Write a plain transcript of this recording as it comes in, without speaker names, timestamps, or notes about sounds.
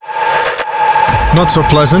Not so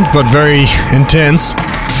pleasant, but very intense.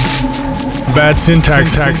 Bad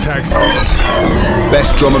syntax.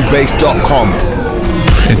 BestDrumAndBass.com.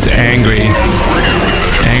 It's angry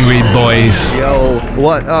boys. Yo,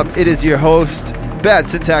 what up? It is your host, Bad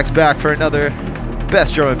Syntax, back for another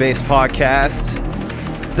Best Drum and Bass podcast.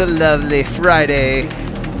 The lovely Friday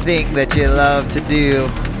thing that you love to do.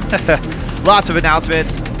 Lots of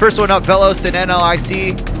announcements. First one up, Velos and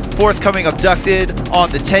NLIC. Forthcoming Abducted on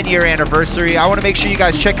the 10-year anniversary. I want to make sure you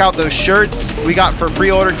guys check out those shirts we got for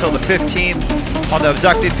pre-order till the 15th on the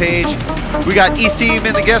Abducted page. We got Esym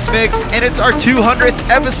in the guest mix, and it's our 200th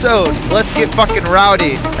episode. Let's get fucking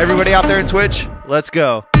rowdy. Everybody out there in Twitch, let's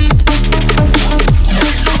go.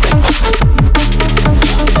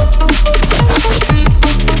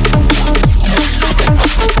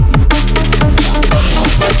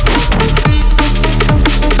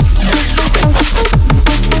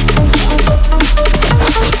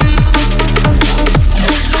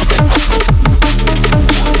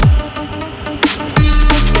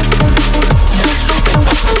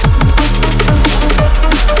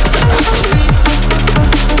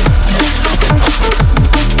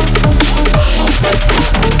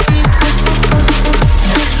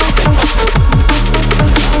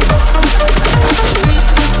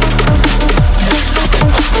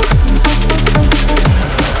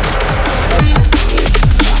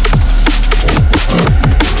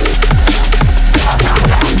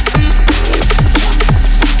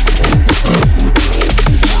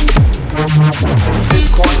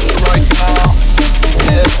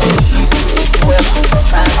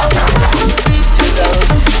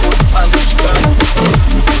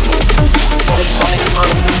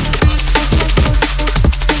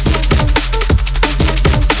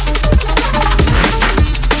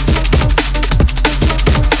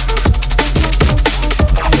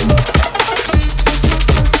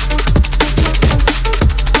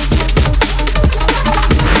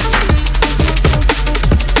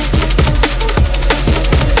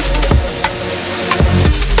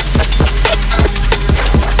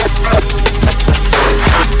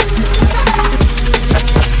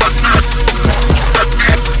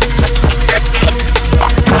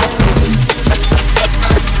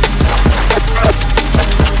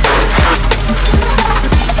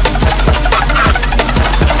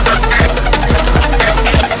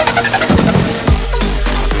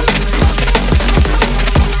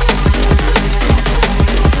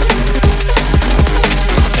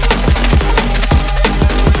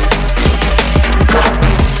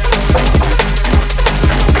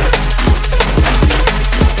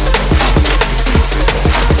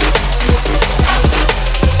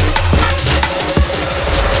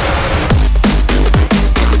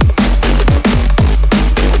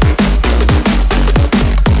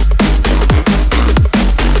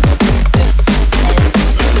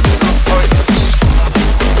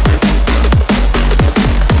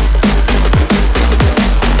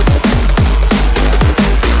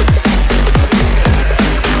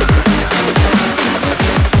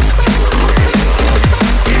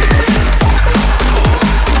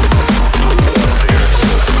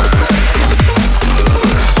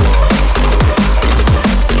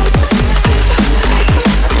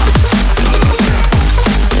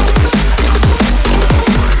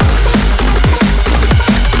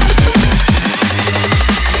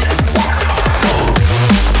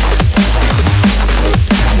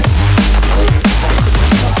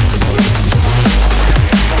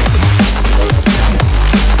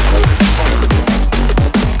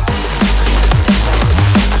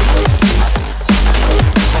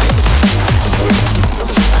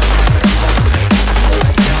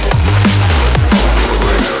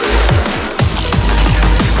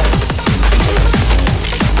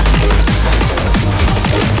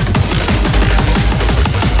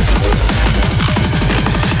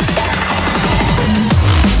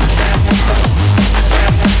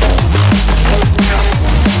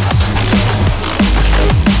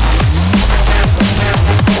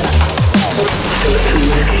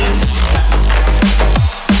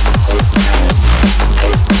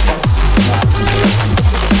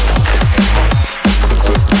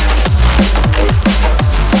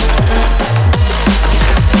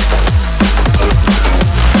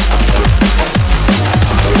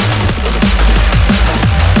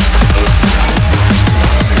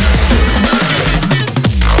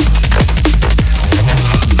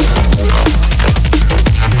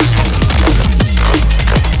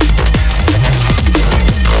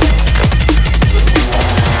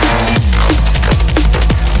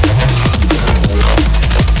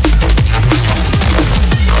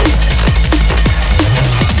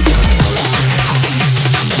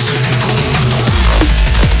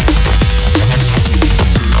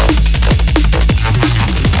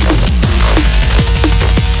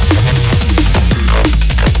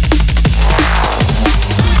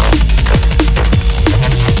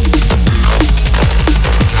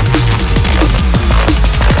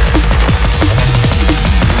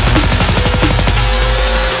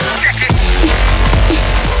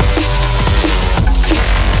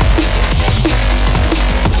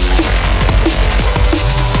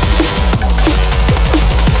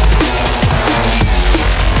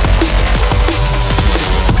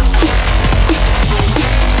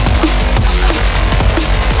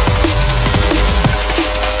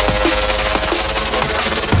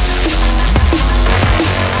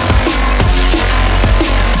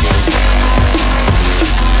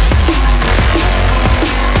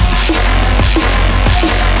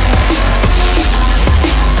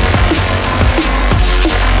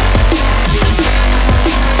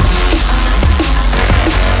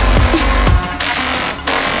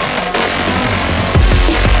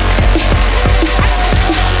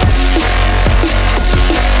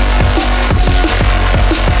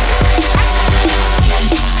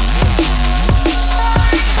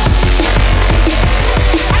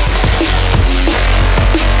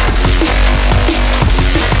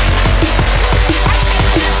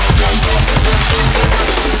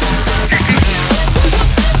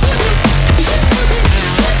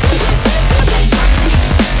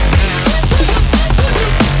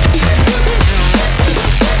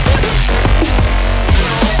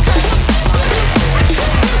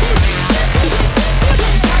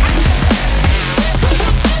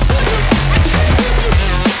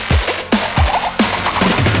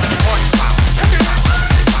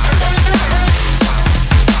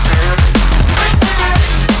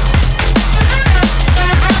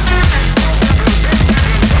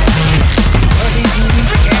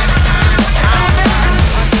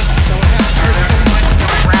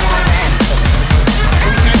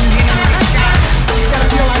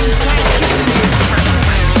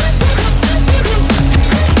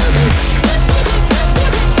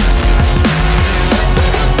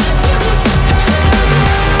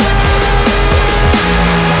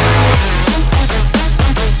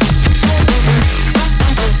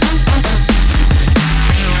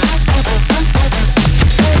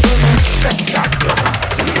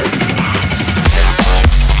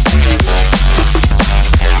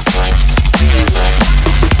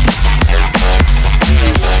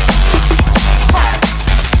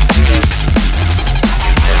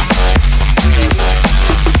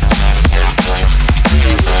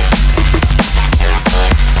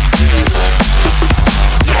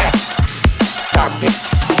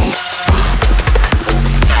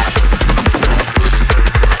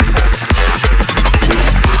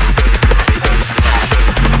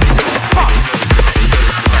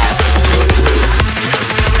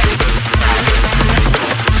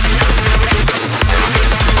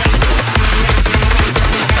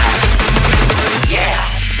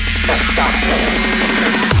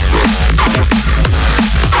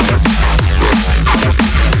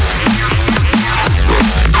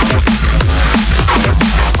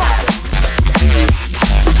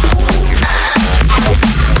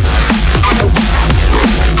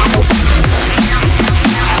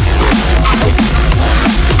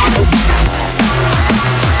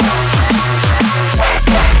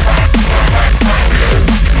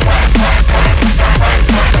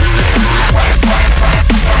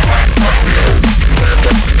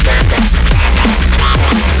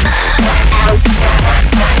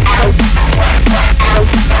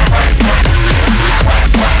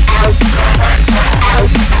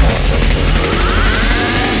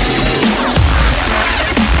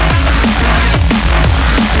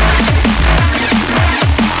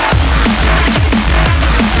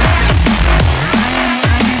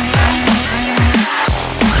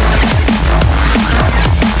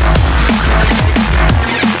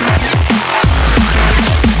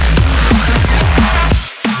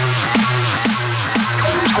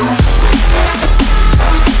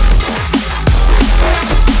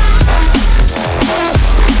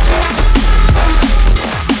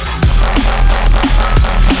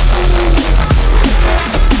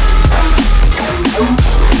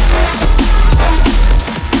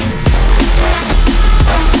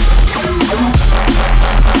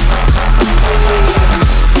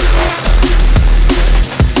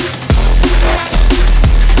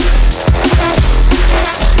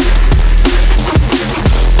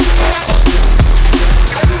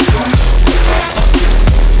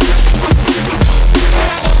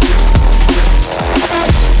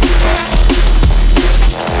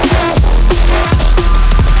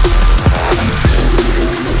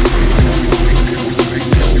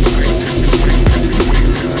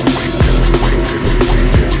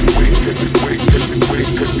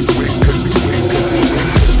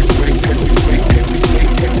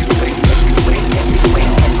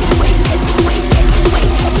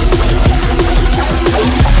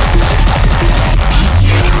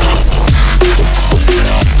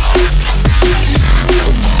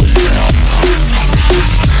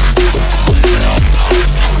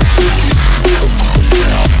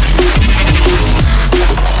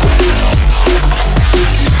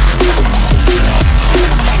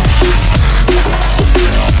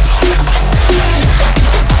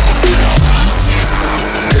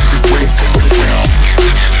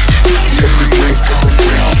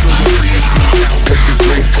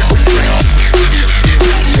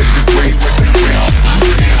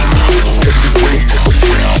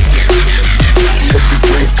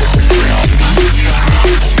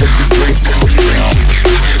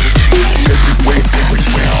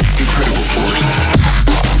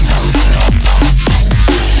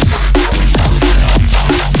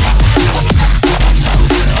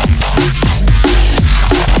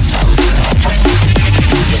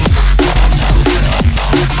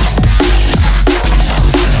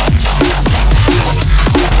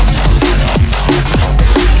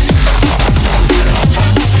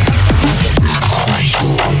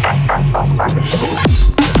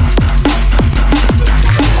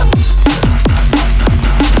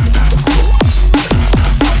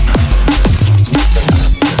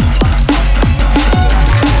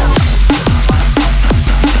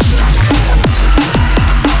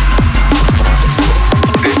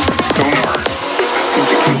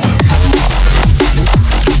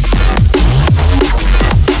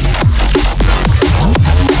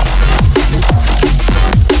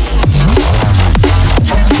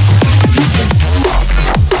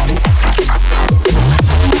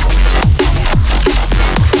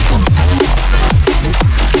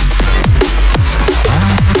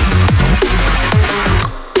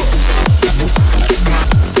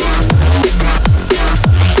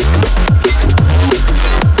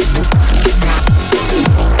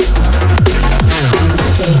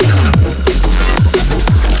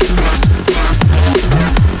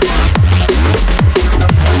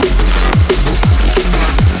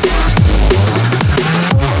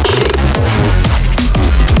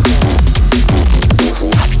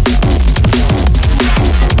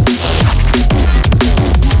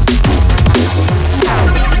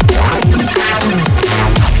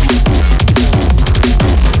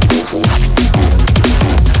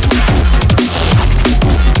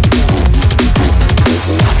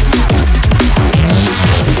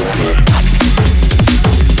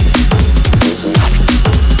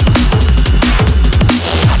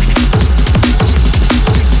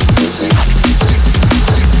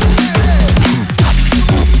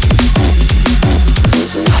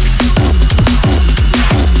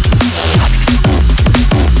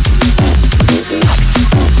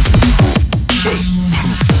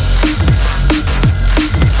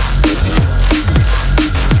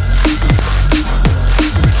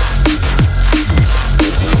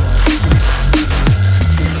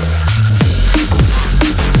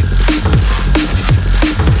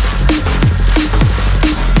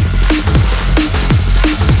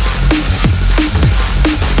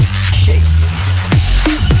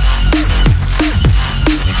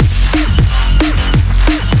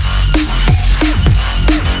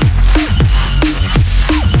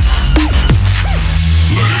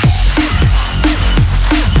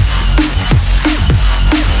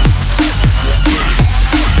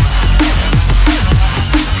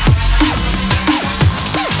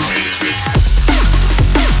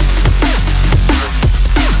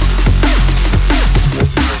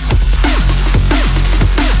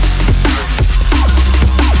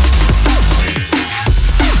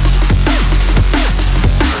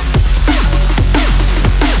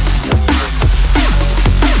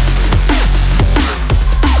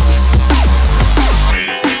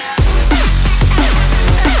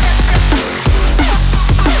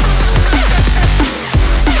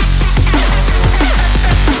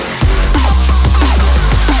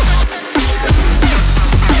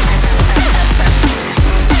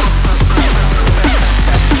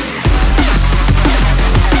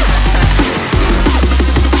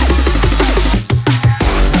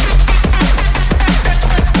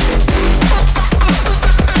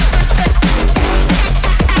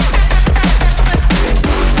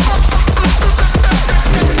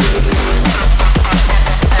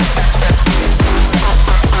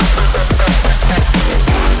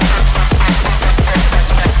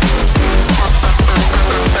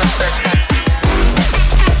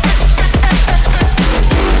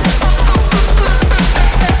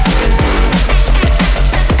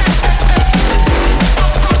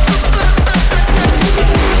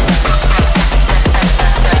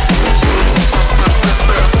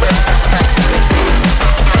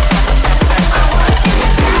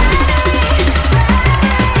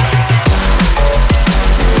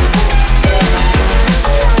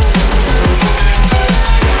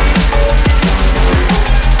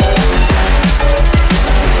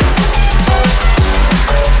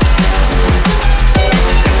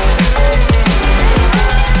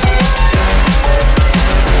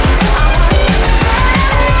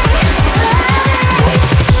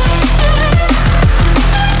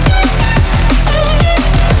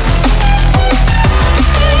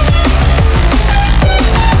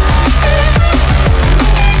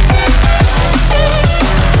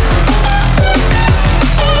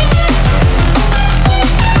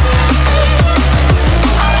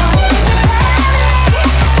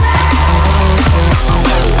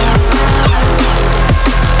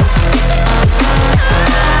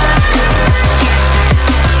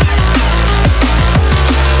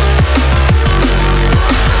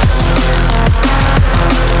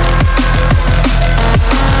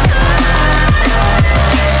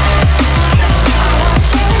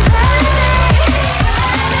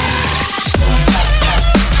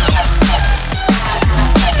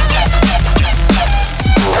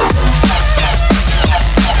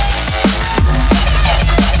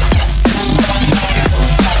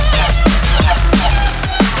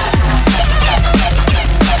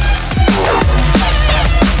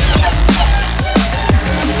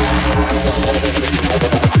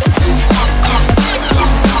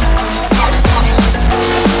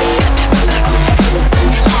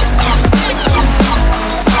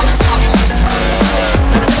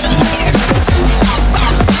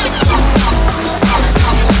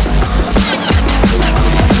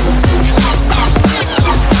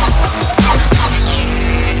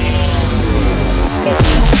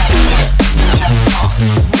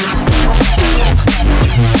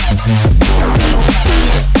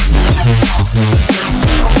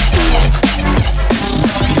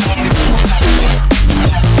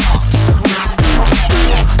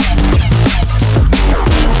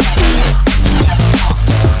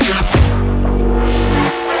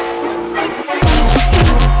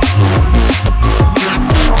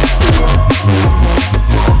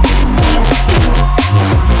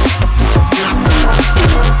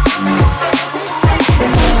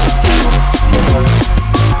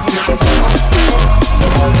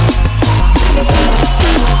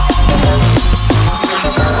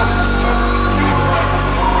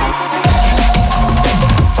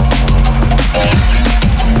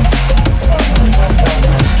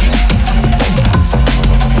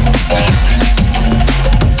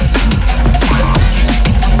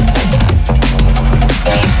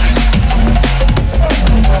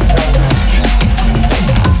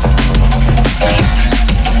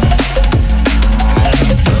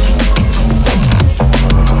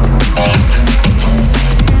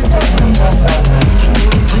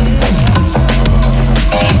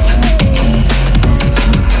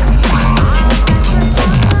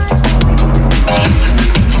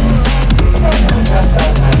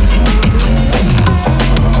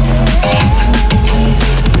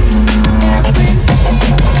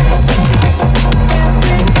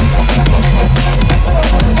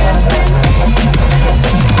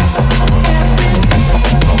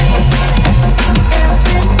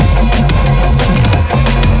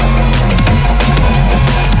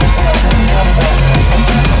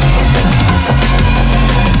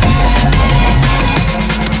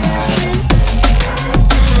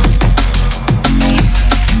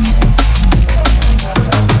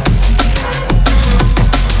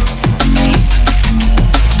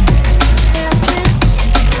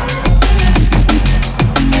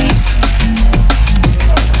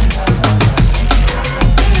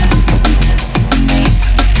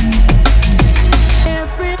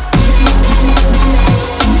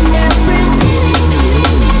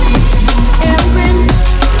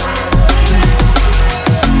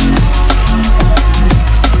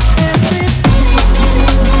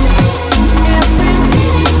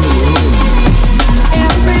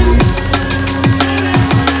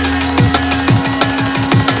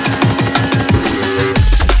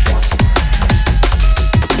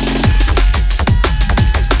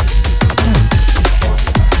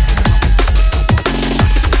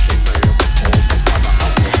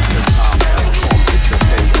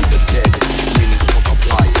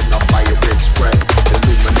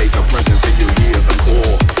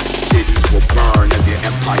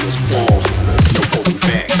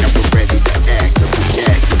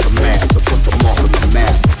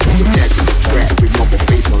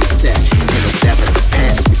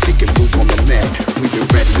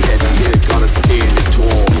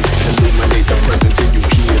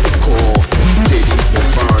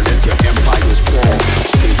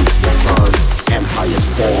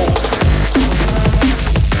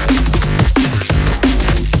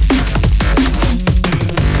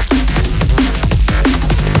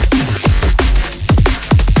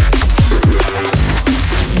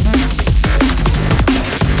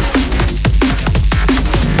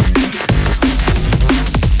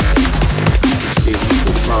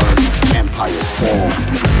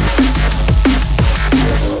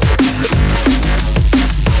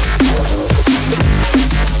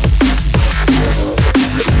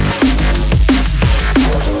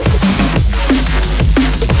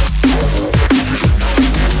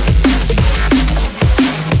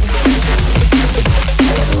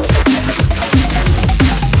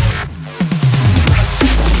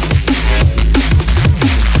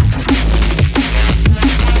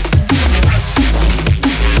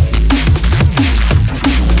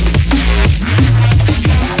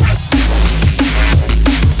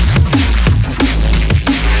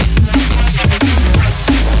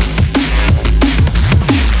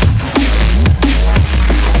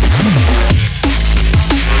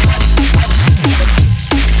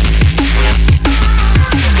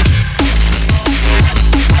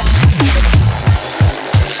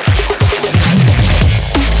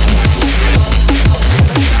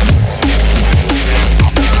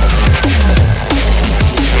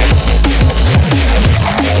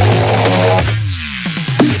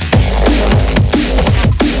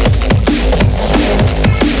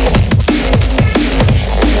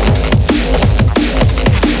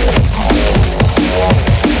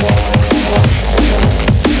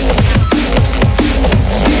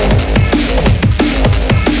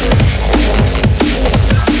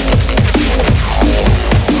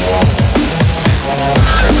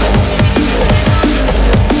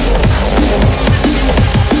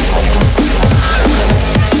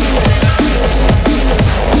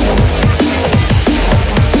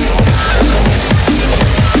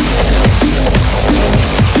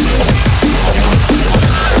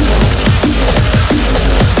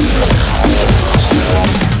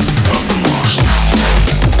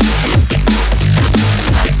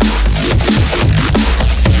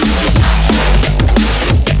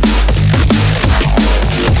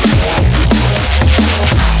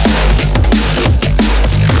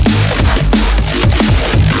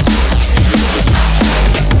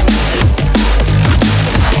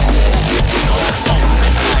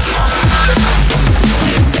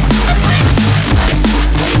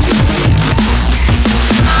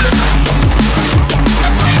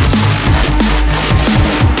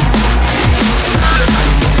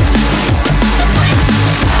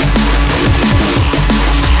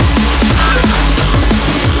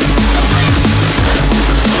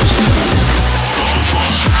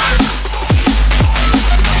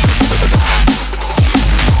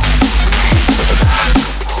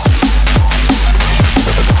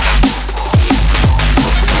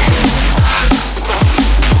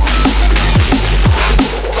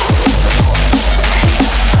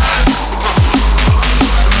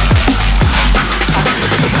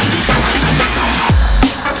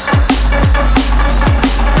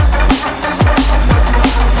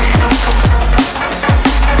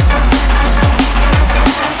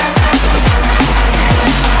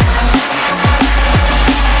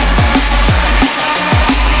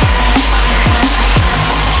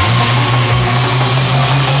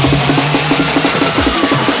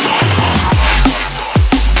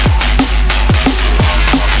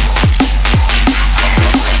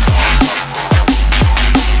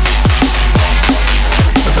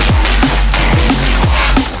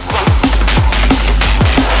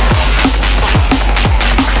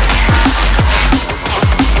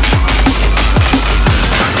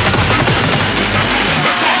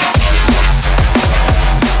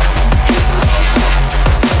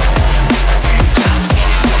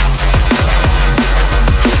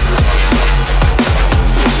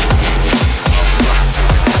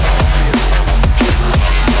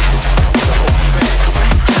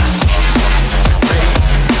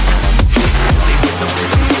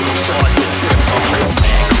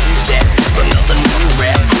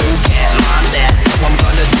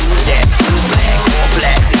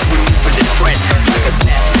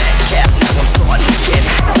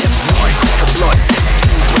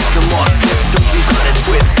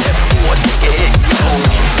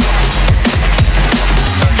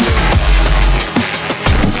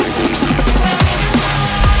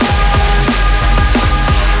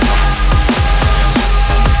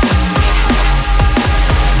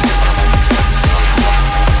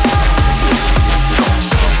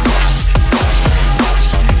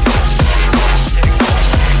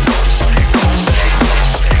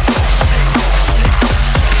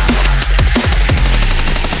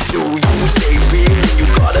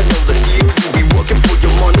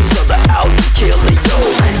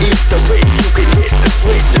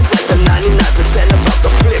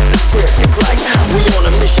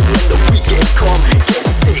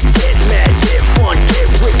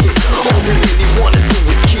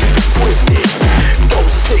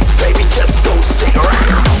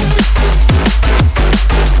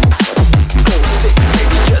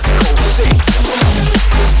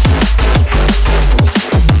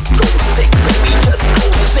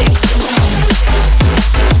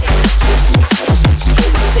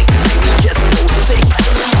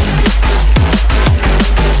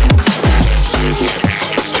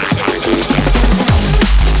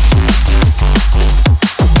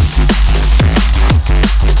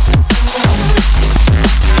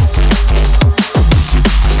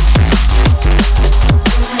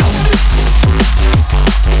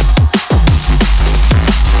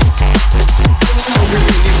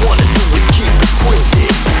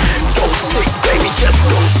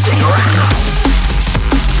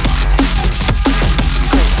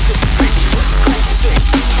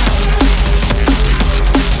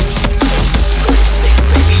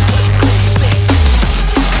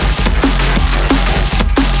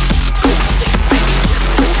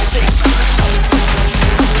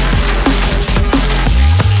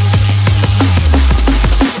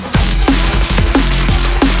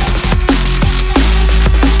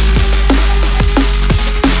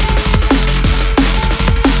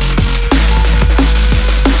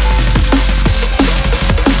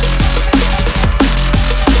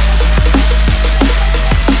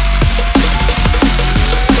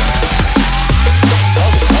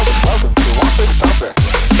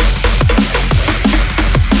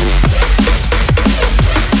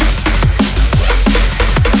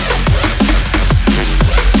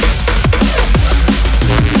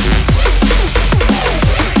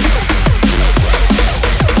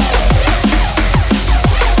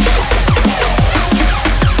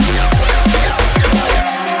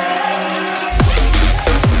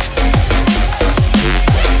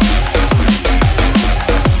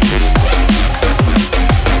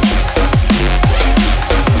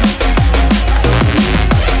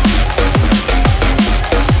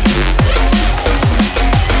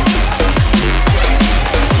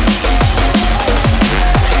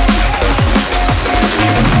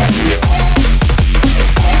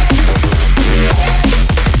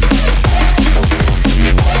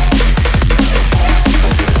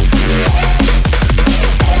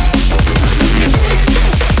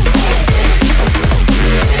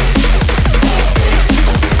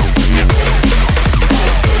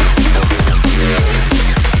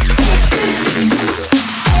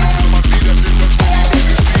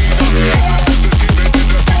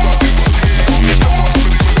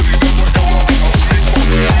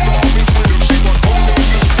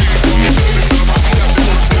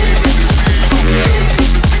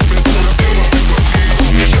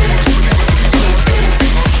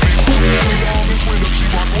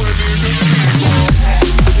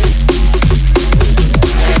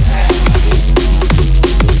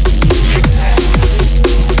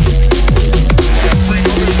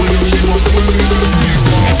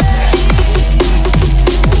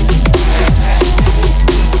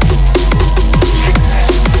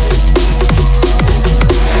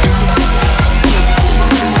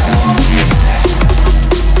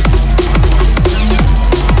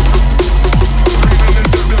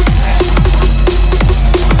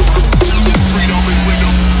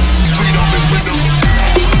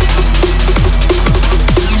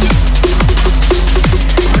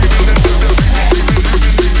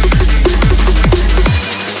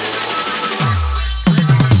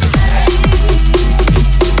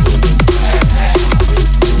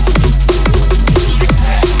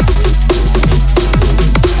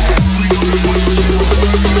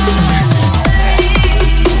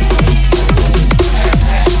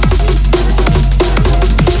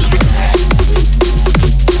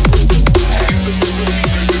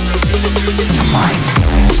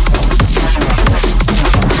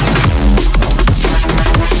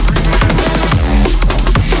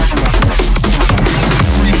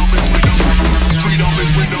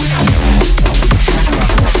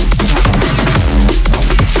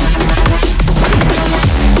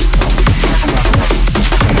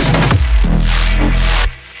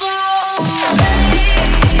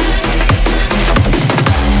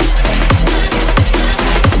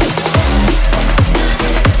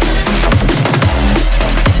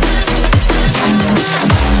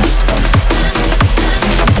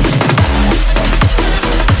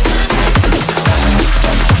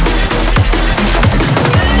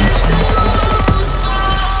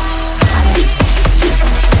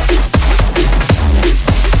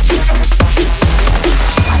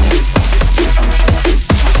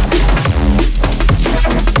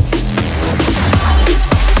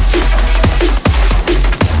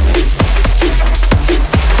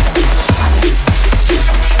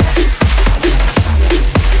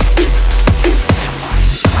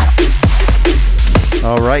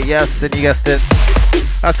 Alright, yes, and you guessed it.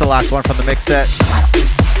 That's the last one from the mix set.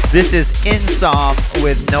 This is Esym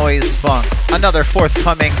with Noise Funk, another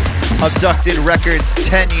forthcoming Abducted Records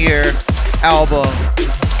 10-year album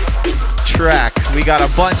track. We got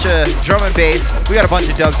a bunch of drum and bass, we got a bunch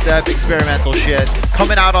of dubstep, experimental shit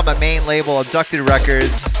coming out on the main label, Abducted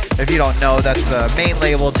Records. If you don't know, that's the main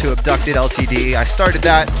label to Abducted Ltd. I started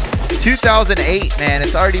that 2008, man.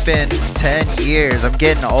 It's already been 10 years. I'm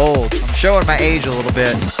getting old. I'm showing my age a little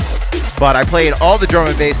bit. But I played all the drum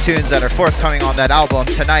and bass tunes that are forthcoming on that album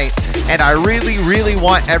tonight. And I really, really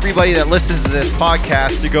want everybody that listens to this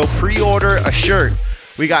podcast to go pre-order a shirt.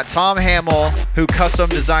 We got Tom Hamill, who custom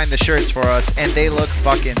designed the shirts for us, and they look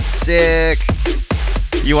fucking sick.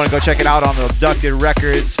 You want to go check it out on the Abducted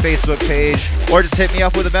Records Facebook page, or just hit me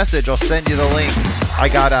up with a message. I'll send you the link. I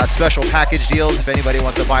got special package deals if anybody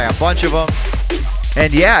wants to buy a bunch of them.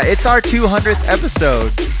 And yeah, it's our 200th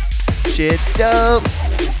episode. Shit's dope.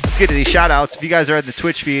 Let's get to these shout outs. If you guys are in the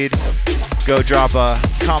Twitch feed, go drop a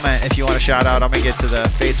comment if you want a shout out. I'm going to get to the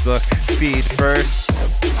Facebook feed first.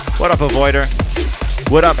 What up, Avoider?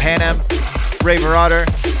 What up, Hanem? Ray Marauder?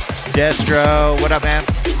 Destro? What up, man?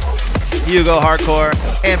 Hugo Hardcore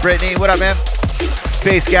and Brittany, what up, man?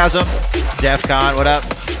 Bassgasm, Defcon, what up?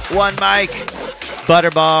 One Mike,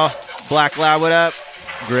 Butterball, Black Lab, what up?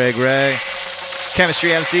 Greg Ray,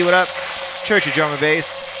 Chemistry MC, what up? Church of Drum and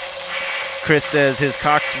Bass. Chris says his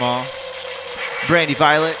cock small. Brandy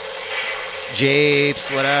Violet,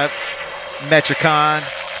 Japes, what up? Metricon,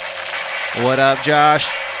 what up, Josh?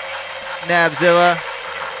 Nabzilla,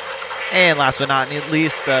 and last but not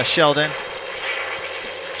least, Sheldon.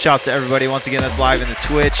 Shouts to everybody once again that's live in the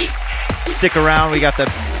Twitch. Stick around, we got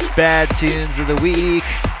the bad tunes of the week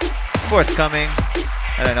forthcoming.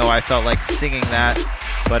 I don't know why I felt like singing that,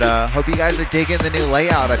 but hope you guys are digging the new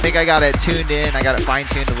layout. I think I got it tuned in, I got it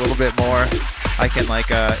fine-tuned a little bit more. I can like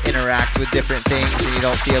interact with different things and you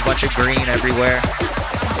don't see a bunch of green everywhere.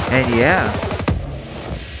 And yeah.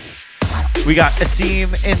 We got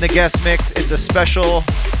Esym in the guest mix. It's a special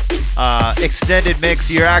extended mix.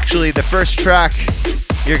 You're actually the first track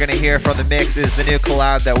you're going to hear from the mix is the new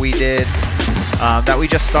collab that we did, that we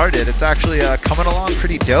just started. It's actually coming along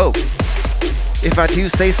pretty dope, if I do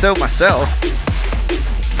say so myself.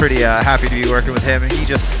 Pretty happy to be working with him. He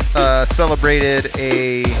just celebrated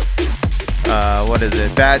a,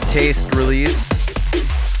 Bad Taste release.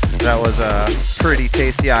 That was pretty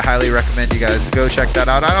tasty. I highly recommend you guys go check that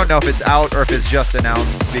out. I don't know if it's out or if it's just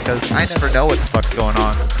announced, because I never know what the fuck's going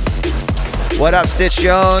on. What up, Stitch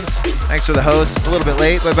Jones? Thanks for the host. A little bit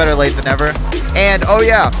late, but better late than never. And oh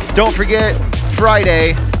yeah, don't forget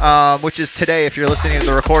Friday, which is today if you're listening to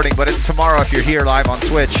the recording, but it's tomorrow if you're here live on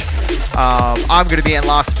Twitch. I'm going to be in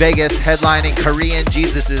Las Vegas headlining Korean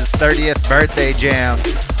Jesus' 30th birthday jam.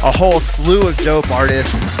 A whole slew of dope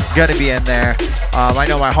artists going to be in there. I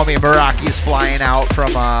know my homie Meraki is flying out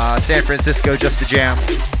from San Francisco just to jam.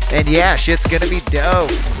 And yeah, shit's going to be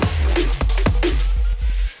dope.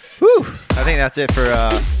 Whew. I think that's it for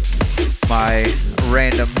my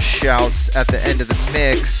random shouts at the end of the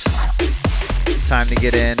mix. It's time to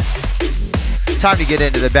get in. Time to get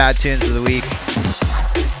into the bad tunes of the week.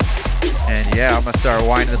 And yeah, I'm going to start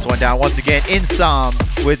winding this one down. Once again,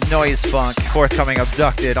 Esym with Noise Funk, forthcoming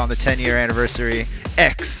Abducted on the 10-year anniversary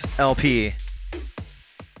XLP.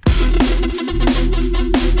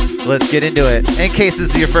 Let's get into it. In case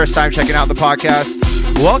this is your first time checking out the podcast,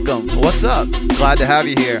 welcome. What's up? Glad to have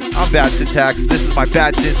you here. I'm Bad Syntax. This is my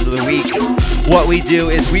bad tunes of the week. What we do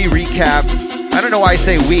is we recap. I don't know why I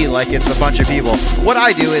say we like it's a bunch of people. What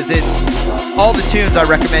I do is it's all the tunes I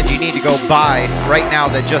recommend you need to go buy right now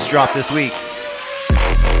that just dropped this week.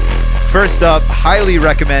 First up, highly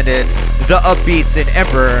recommended, The Upbeats in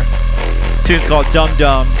Emperor. Tune's called Dum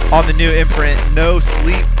Dum on the new imprint No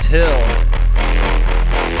Sleep Till.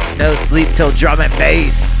 No sleep till drum and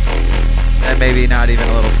bass. And maybe not even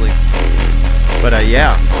a little sleep. But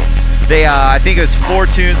yeah. They, I think it was 4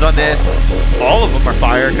 tunes on this. All of them are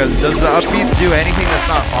fire, because does the Upbeats do anything that's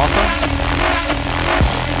not awesome?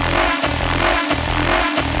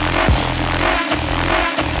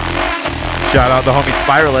 Shout out the homie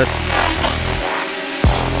Spiralist.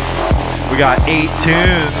 We got 8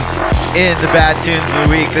 tunes in the bad tunes of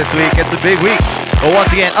the week this week. It's a big week. But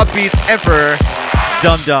once again, Upbeats, Emperor,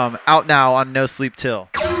 Dum Dum, out now on No Sleep Till.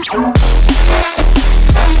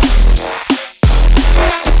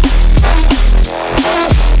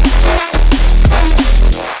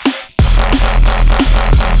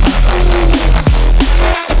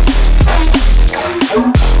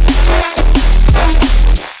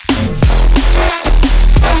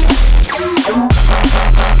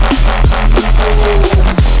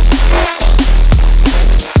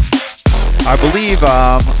 I believe,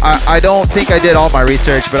 I don't think I did all my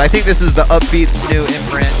research, but I think this is the Upbeat's new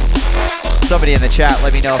imprint. Somebody in the chat,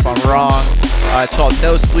 let me know if I'm wrong. It's called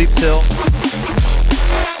No Sleep Till.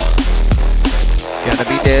 Gonna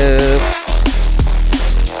be dope.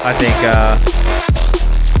 I think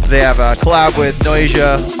they have a collab with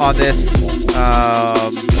Noisia on this.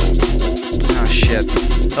 Oh shit.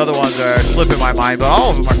 Other ones are slipping my mind, but all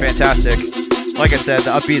of them are fantastic. Like I said,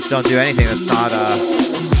 the Upbeats don't do anything that's not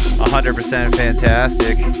 100%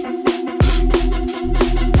 fantastic.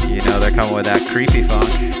 You know, they're coming with that creepy funk.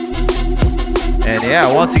 And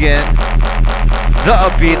yeah, once again, the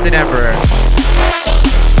Upbeats and Emperor.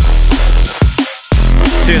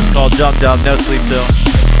 Tune's called Dum Dum, No Sleep Till.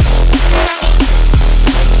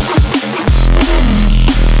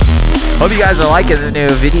 Hope you guys are liking the new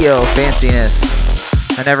video fanciness.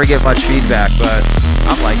 I never get much feedback, but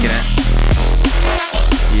I'm liking it.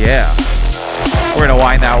 Yeah. We're gonna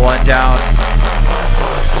wind that one down.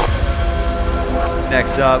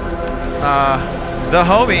 Next up, the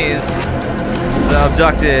homies, the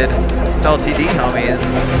abducted LTD homies,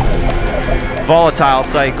 Volatile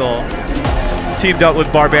Cycle, teamed up with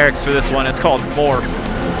Barbarics for this one. It's called Morph.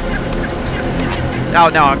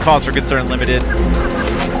 Out now on Cause for Concern Limited.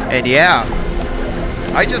 And yeah,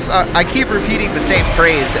 I keep repeating the same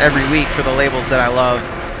phrase every week for the labels that I love,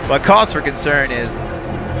 but Cause for Concern is,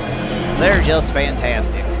 they're just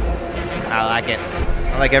fantastic. I like it.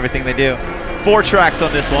 I like everything they do. 4 tracks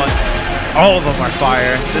on this one. All of them are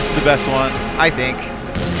fire. This is the best one, I think.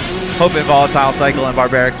 Hoping Volatile Cycle and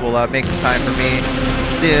Barbarics will make some time for me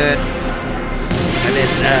soon. And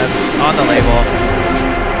this on the label.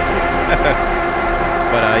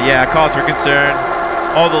 But yeah, Cause for Concern.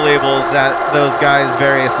 All the labels that those guys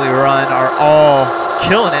variously run are all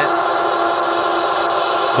killing it.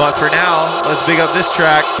 But for now, let's big up this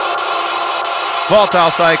track.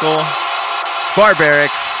 Volatile Cycle,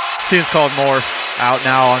 Barbarics, tune's called Morph, out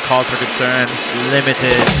now on Cause for Concern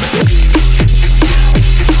Limited.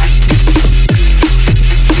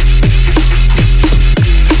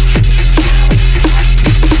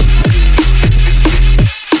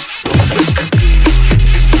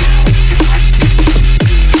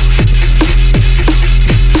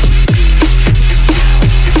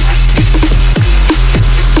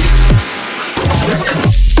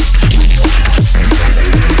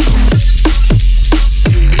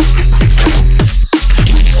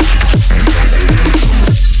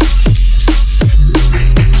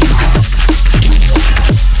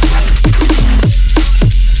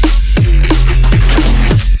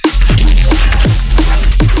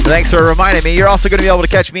 Thanks for reminding me. You're also going to be able to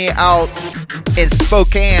catch me out in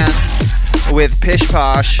Spokane with Pish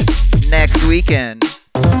Posh next weekend.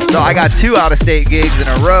 So I got 2 out-of-state gigs in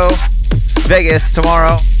a row. Vegas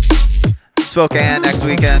tomorrow, Spokane next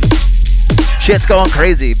weekend. Shit's going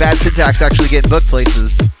crazy. Bad Syntax actually getting booked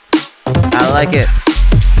places. I like it.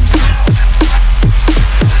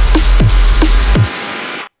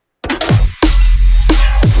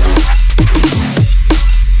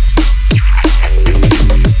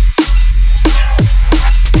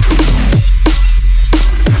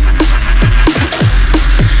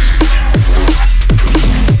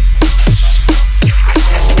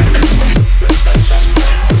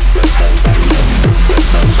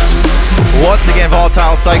 Once again,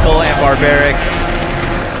 Volatile Cycle and Barbarics.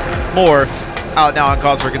 Morph, out now on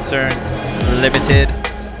Cause for Concern Limited.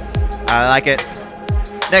 I like it.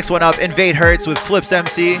 Next one up, Invade Hertz with Flips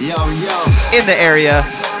MC. In the area.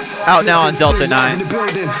 Out now on Delta 9.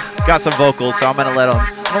 Got some vocals, so I'm gonna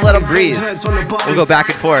let them breathe. We'll go back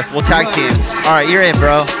and forth. We'll tag team. Alright, you're in,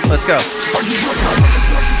 bro. Let's go.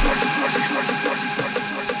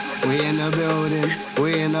 We in the building.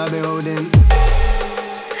 We in the building.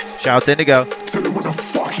 Shouts in to go. Tell me what the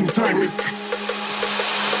fucking time is.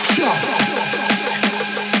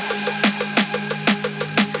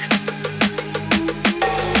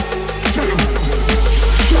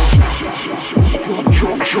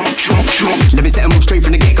 Let me set them all straight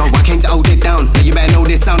from the get-go. I came to hold it down. Now you better know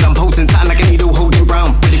this sound. I'm potent, something like a needle holding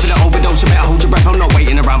brown. Ready for the overdose, you better hold your breath. I'm not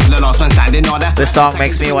waiting around for the last one standing. No, that's this song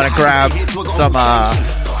makes me want to grab some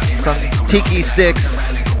tiki sticks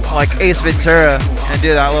like Ace Ventura and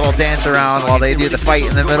do that little dance around while they do the fight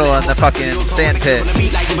in the middle in the fucking sand pit.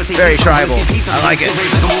 Very tribal. I like it.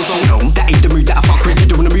 That ain't the mood that I fuck with.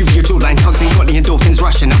 You're doing a movie, your jawline tugs in, got the endorphins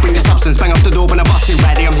rushing. I bring the substance, bang off the door when I bust it.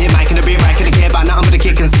 Ready, I'm here, making a beer, I couldn't care about nothing but a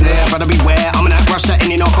kick and snare. Brother beware, I'm an that rush that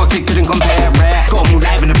any narcotic couldn't compare. Rare, got them all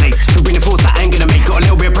live in the place. To bring the force that I ain't gonna make. Got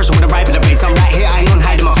a little bit of pressure with a ride in the bass. I'm right here, I ain't on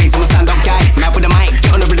hiding my face. I'm a stand-up guy, mad with a mic.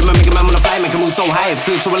 Get on the rhythm and make a man wanna fly. Make a move so high, it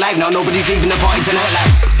feels so alive. Now nobody's leaving the party tonight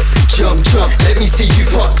like chug chug. jump, let me see you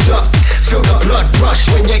fucked up. Feel the blood rush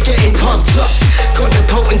when you're getting pumped up. Got the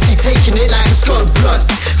potency taking it like a skull blood.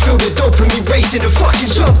 Feel the dopamine racing and fucking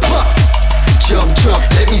jump up. Jump, jump,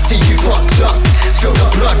 let me see you fucked up. Feel the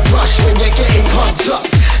blood rush when you're getting pumped up.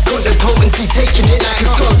 Got the potency taking it like a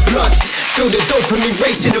skull blood. Feel the dopamine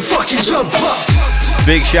racing and fucking jump up.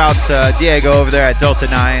 Big shouts to Diego over there at Delta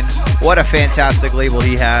 9. What a fantastic label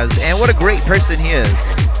he has, and what a great person he is.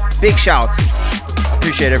 Big shouts.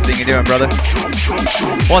 Appreciate everything you're doing, brother.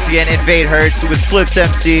 Once again, Invade Hurts with Flips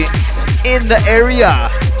MC in the area.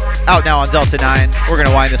 Out now on Delta 9. We're going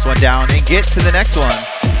to wind this one down and get to the next one.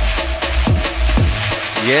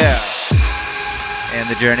 Yeah. And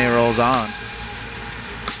the journey rolls on.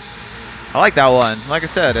 I like that one. Like I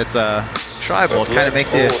said, it's tribal. It kind of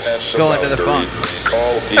makes you go into the funk.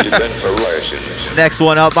 Next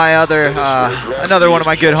one up, my another one of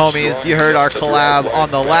my good homies. You heard our collab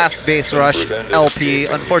on the last Bass Rush LP.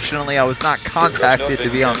 Unfortunately, I was not contacted to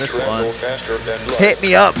be on this one. Hit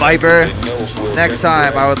me up, Viper. Next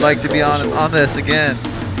time, I would like to be on this again.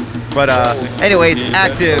 But anyways,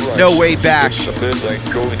 Active, No Way Back,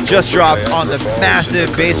 just dropped on the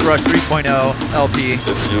massive Bass Rush 3.0 LP. I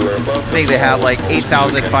think they have like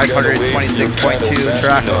 8,526.2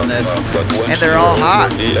 tracks on this, and they're all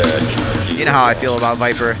hot. You know how I feel about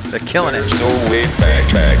Viper, they're killing it.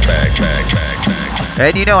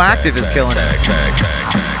 And you know Active is killing it.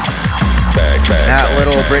 That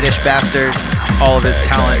little British bastard, all of his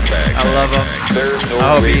talent, I love him.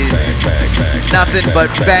 I hope he's nothing but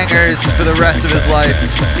bangers for the rest of his life.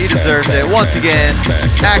 He deserves it. Once again,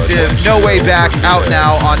 Active, No Way Back, out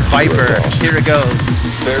now on Viper. Here it goes.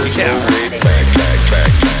 Yeah.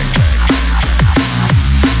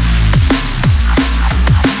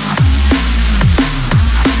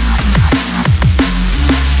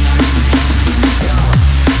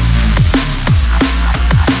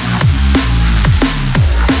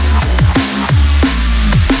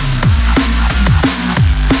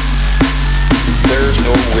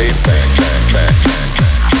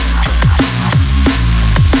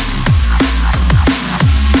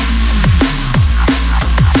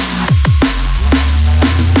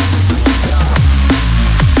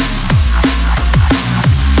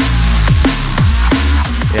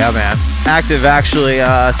 Yeah, man. Active actually,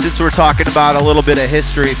 since we're talking about a little bit of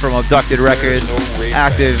history from Abducted Records,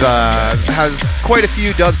 Active has quite a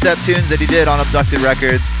few dubstep tunes that he did on Abducted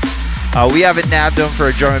Records. We haven't nabbed him for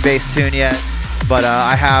a drum and bass tune yet, but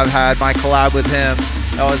I have had my collab with him.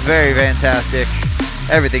 That was very fantastic.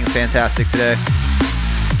 Everything's fantastic today.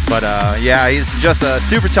 But yeah, he's just a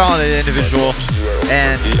super talented individual.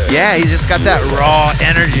 And yeah, he's just got that raw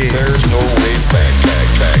energy.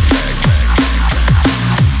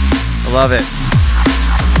 Love it.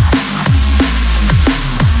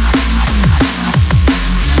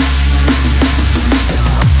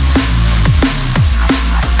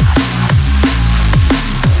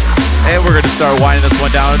 And we're going to start winding this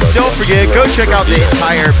one down. Don't forget, go check out the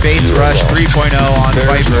entire Bass Rush 3.0 on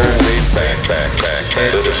Viper.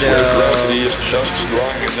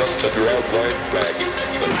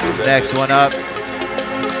 Next one up.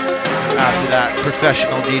 After that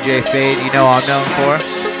professional DJ fade you know I'm known for.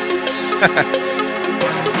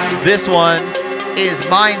 This one is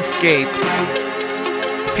Mindscape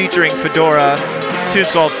featuring Fedora. The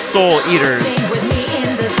tune's called Soul Eaters.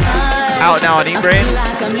 Out now on eBrain.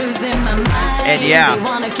 And yeah,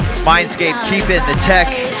 Mindscape keeping the tech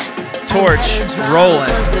torch rolling.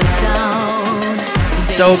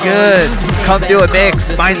 So good. Come do a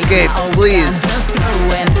mix, Mindscape, please.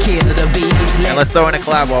 And let's throw in a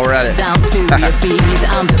collab while we're at it. Down to your feet,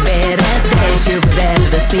 I'm the baddest that you've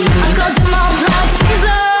ever seen. I got them all like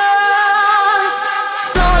scissors.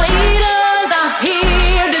 Soul eaters are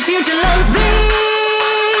here, the future loves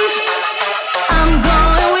bleak. I'm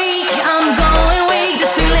going weak,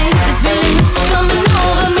 this feeling is coming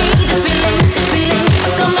over me. This feeling is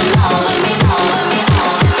coming over me.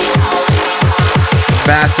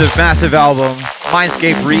 Massive album.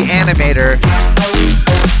 Mindscape Reanimator.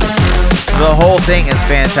 The whole thing is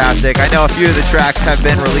fantastic. I know a few of the tracks have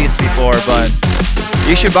been released before, but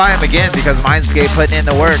you should buy them again because Mindscape putting in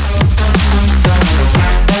the work.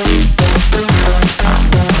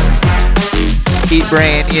 Eat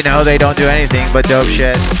Brain, you know, they don't do anything but dope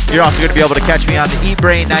shit. You're also going to be able to catch me on the Eat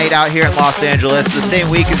Brain night out here in Los Angeles. The same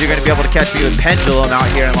week as you're going to be able to catch me with Pendulum out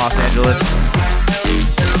here in Los Angeles.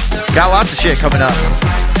 Got lots of shit coming up.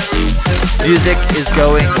 Music is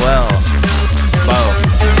going well. Whoa.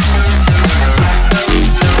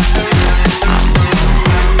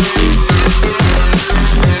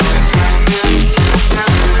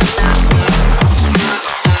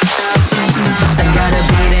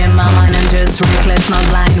 reckless, not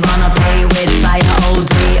blind. Wanna play with fire all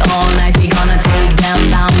day, all night. We gonna take them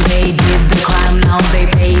down. They did the crime, now they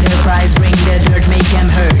pay the price. Bring the dirt, make them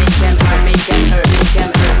hurt. Make them hurt, make them hurt, make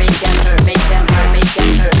them hurt, make them hurt, make them hurt, make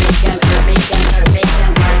them hurt, make them hurt, make them hurt, make them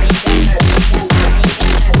hurt, make them hurt, make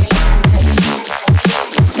them hurt, make them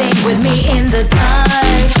hurt. Stay with me in the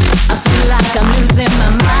dark. I feel like I'm losing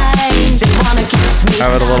my mind. They wanna catch me.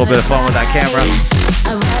 Having a little bit of fun with that camera.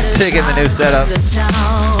 Digging the new setup.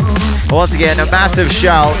 But once again, a massive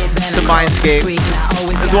shout to Mindscape.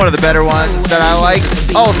 This is one of the better ones that I like.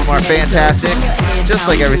 All of them are fantastic, just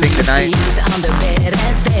like everything tonight.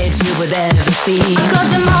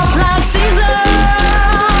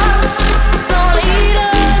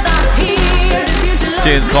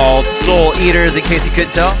 Tune's called Soul Eaters, in case you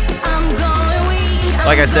couldn't tell.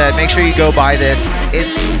 Like I said, make sure you go buy this.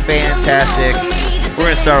 It's fantastic. We're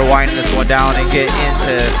going to start winding this one down and get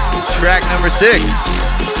into track number 6.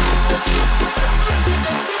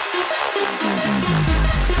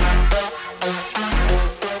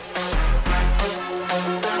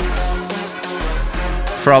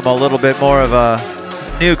 From a little bit more of a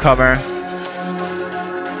newcomer.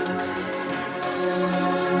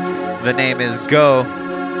 The name is Go.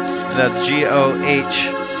 That's G-O-H.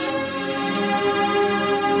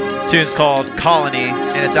 Tune's called Colony,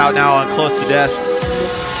 and it's out now on Close to Death.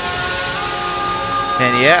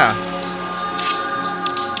 And yeah,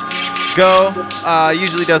 Go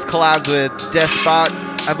usually does collabs with Despot,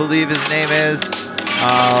 I believe his name is.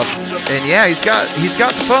 And yeah, he's got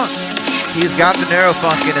the funk. He's got the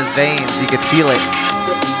neurofunk in his veins. You can feel it.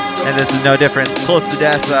 And this is no different. Close to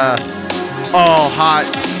Death, all hot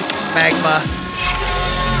magma.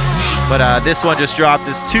 But this one just dropped.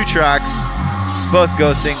 It's 2 tracks. Both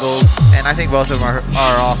Go singles, and I think both of them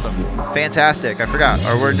are awesome. Fantastic. I forgot.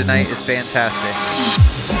 Our word tonight is fantastic.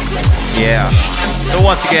 Yeah. So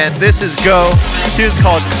once again, this is Go. The tune's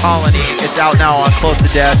called Colony. It's out now on Close to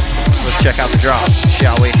Death. Let's check out the drop,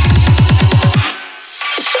 shall we?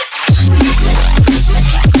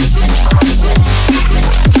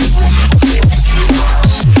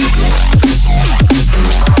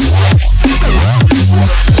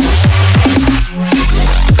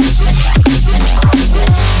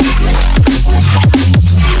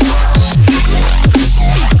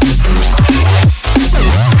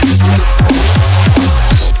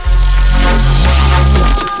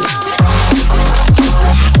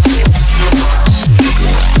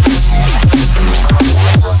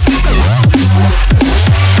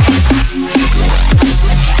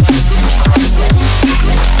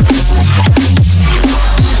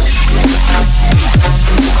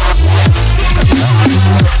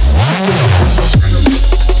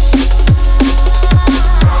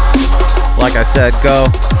 Like I said, Go,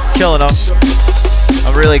 killing them.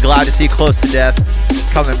 I'm really glad to see Close to Death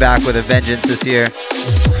coming back with a vengeance this year.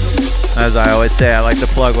 As I always say, I like to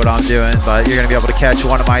plug what I'm doing, but you're going to be able to catch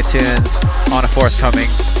one of my tunes on a forthcoming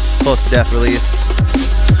Close to Death release.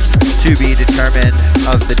 To be determined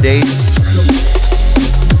of the date.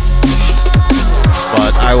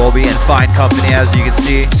 But I will be in fine company, as you can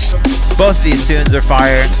see. Both of these tunes are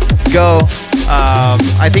fire. Go.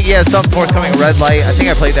 I think he has some forthcoming Red Light. I think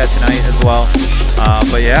I played that tonight as well.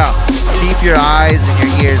 But yeah, keep your eyes and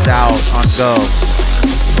your ears out on Go.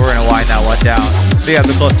 We're going to wind that one down. We have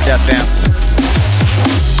the Close to Death fam.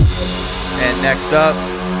 And next up,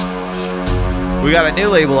 we got a new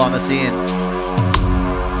label on the scene.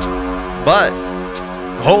 But,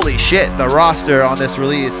 holy shit, the roster on this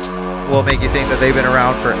release will make you think that they've been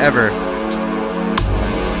around forever.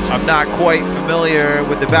 I'm not quite familiar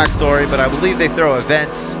with the backstory, but I believe they throw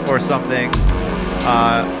events or something.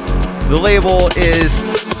 The label is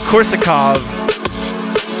Korsakov.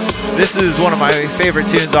 This is one of my favorite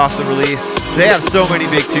tunes off the release. They have so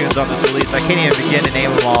many big tunes on this release, I can't even begin to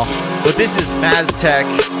name them all. But this is Maztec,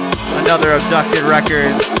 another Abducted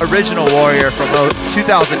Records original Warrior from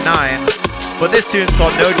 2009. But this tune's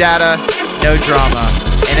called No Data, No Drama,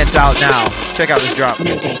 and it's out now. Check out this drop.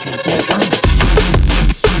 No data, no drama.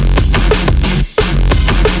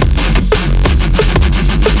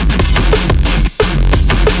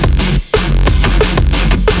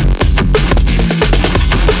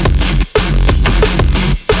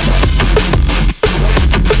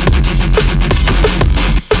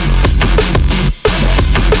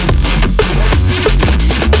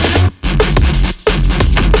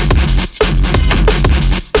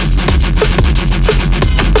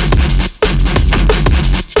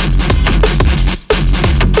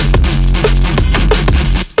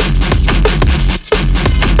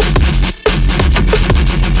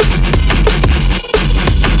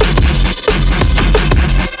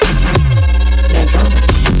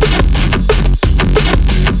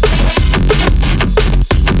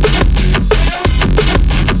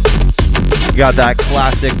 Got that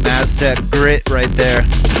classic Maztec grit right there.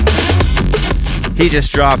 He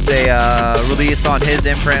just dropped a release on his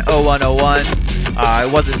imprint 0101.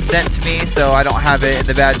 It wasn't sent to me, so I don't have it in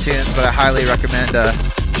the Bad Tunes, but I highly recommend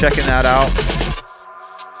checking that out.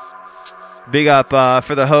 Big up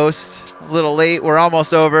for the host. A little late. We're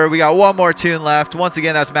almost over. We got one more tune left. Once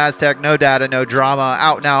again, that's Maztec, No Data, No Drama,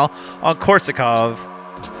 out now on Korsakov.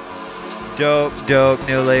 Dope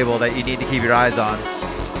new label that you need to keep your eyes on.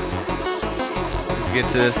 Let's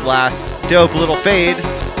get to this last dope little fade.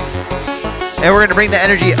 And we're going to bring the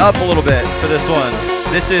energy up a little bit for this one.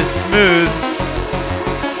 This is Smooth.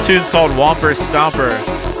 Tune's called Womper Stomper.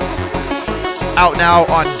 Out now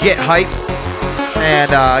on Get Hype.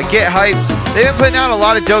 And Get Hype, they've been putting out a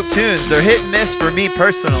lot of dope tunes. They're hit and miss for me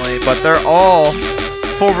personally, but they're all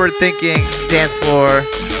forward-thinking, dance floor,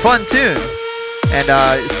 fun tunes. And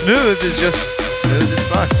Smooth is just smooth as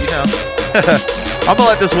fuck, you know. I'm gonna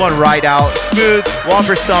let this one ride out. Smooth,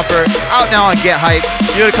 Womper Stomper, out now on Get Hype.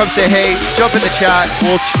 You wanna come say hey, jump in the chat.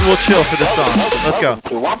 We'll chill for this song. Let's go.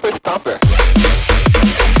 Womper Stomper.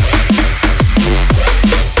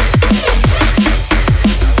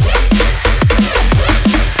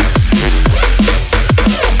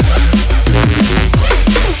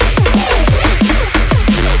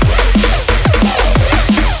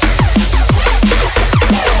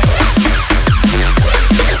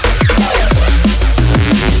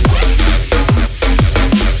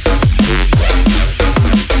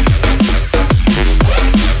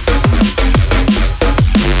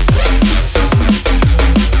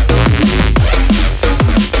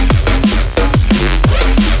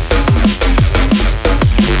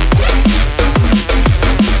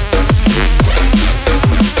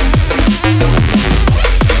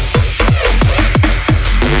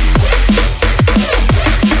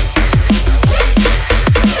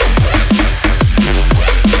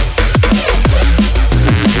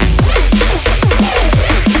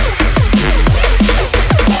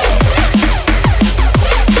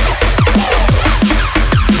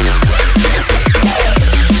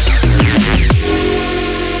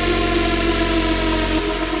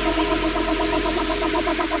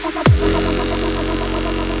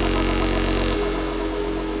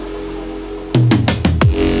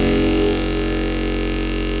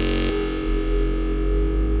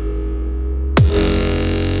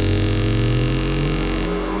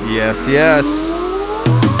 Yes.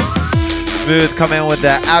 Smooth coming with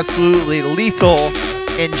that absolutely lethal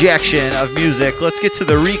injection of music. Let's get to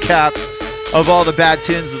the recap of all the bad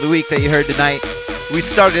tunes of the week that you heard tonight. We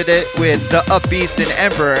started it with The Upbeats and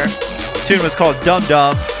Emperor. The tune was called Dum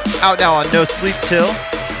Dum, out now on No Sleep Till.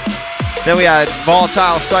 Then we had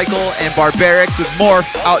Volatile Cycle and Barbarics with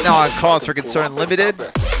Morph, out now on Cause for Concern Limited.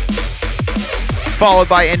 Followed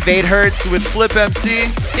by Invade Hertz with Flip MC,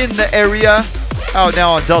 In the Area, out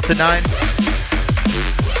now on Delta 9.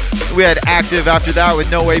 We had Active after that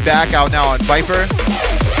with No Way Back, out now on Viper.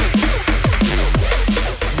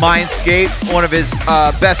 Mindscape, one of his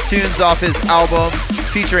best tunes off his album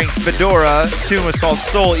featuring Fedora. The tune was called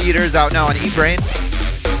Soul Eaters, out now on E-Brain.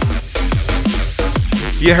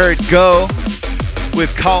 You heard Go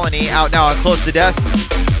with Colony, out now on Close to Death.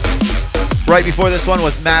 Right before this one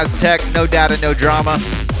was Maztec, No Data, No Drama,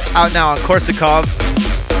 out now on Korsakov.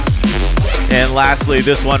 And lastly,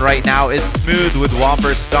 this one right now is Smooth with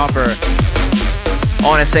Womper Stomper. I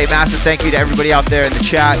want to say massive thank you to everybody out there in the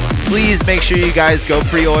chat. Please make sure you guys go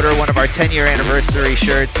pre-order one of our 10-year anniversary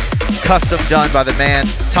shirts, custom done by the man,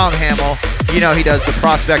 Tom Hamill. You know he does the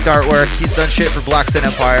Prospect artwork. He's done shit for Black Sun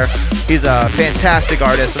Empire. He's a fantastic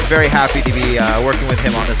artist. I'm very happy to be working with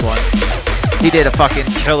him on this one. He did a fucking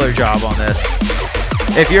killer job on this.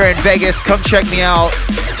 If you're in Vegas, come check me out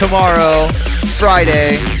tomorrow,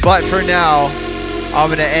 Friday. But for now, I'm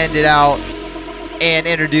going to end it out and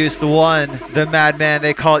introduce the one, the madman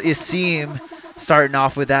they call Esym, starting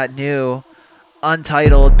off with that new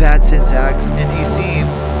untitled Bad Syntax and Esym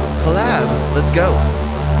collab. Let's go.